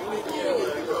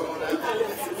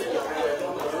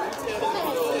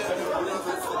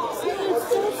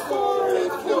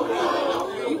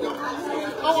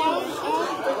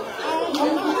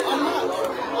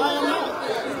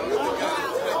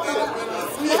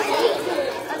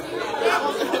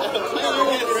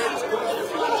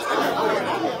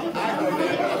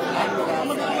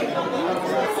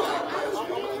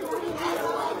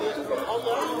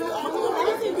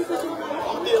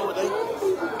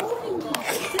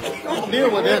 Deal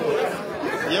with it.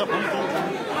 Yep.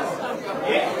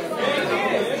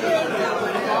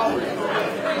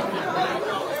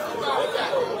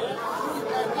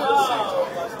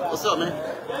 What's up, man?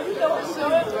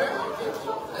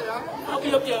 I'll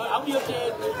be up there. I'll be up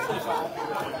there at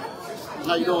 25.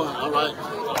 How you doing? All right.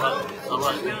 All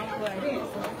right.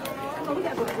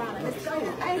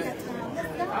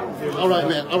 All right,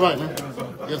 man. All right, man.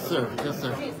 Yes, sir. Yes,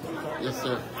 sir. Yes,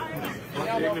 sir.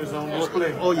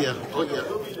 Oh yeah. Oh yeah.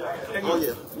 Oh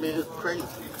yeah. Man, it's crazy.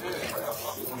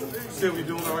 Still be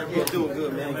doing all right. You're doing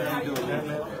good, man. How you doing, man?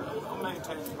 I'm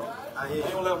maintaining. I hear you. They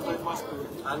don't let them break my spirit.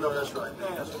 I know that's right.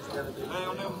 That's what you gotta do. They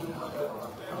don't let them do my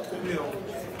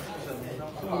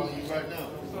Calling you right now.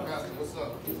 Pastor, what's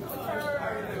up?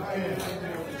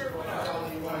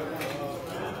 Calling you right now.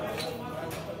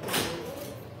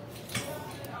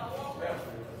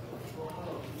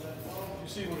 You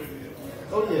see what it is?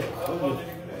 Oh yeah. Oh yeah.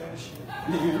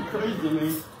 Nigga, you crazy,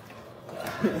 man.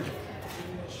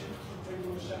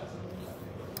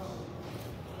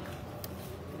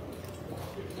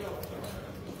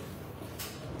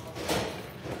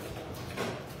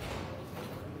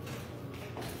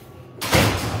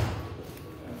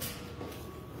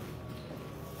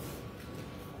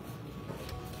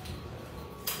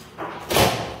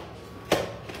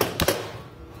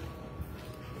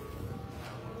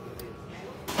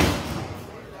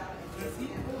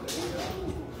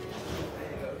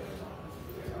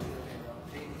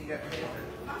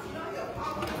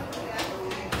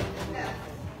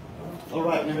 All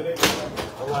right, man.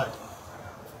 All right.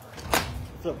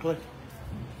 What's up, Clay?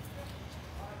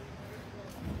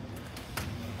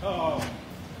 Oh.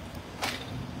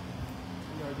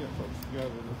 We gotta get folks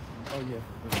together. Oh yeah,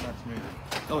 for the next meeting.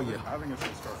 Oh yeah. I think it's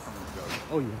gonna start coming together.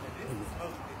 Oh yeah.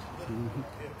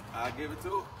 I'll give it to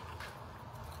him.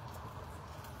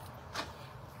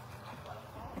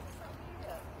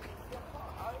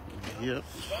 Yep.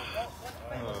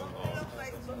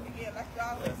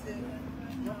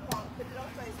 Put it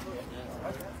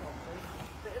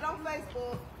on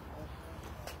Facebook.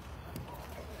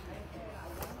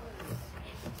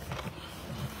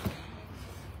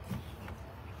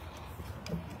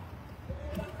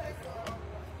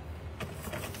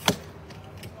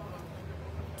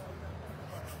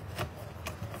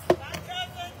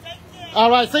 All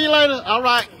right, see you later. All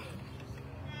right.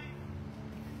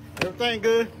 Everything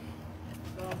good?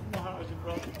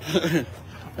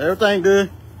 Everything good?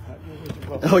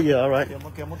 Oh yeah, all right. I'm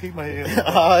gonna keep my head.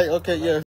 All right, okay, yeah.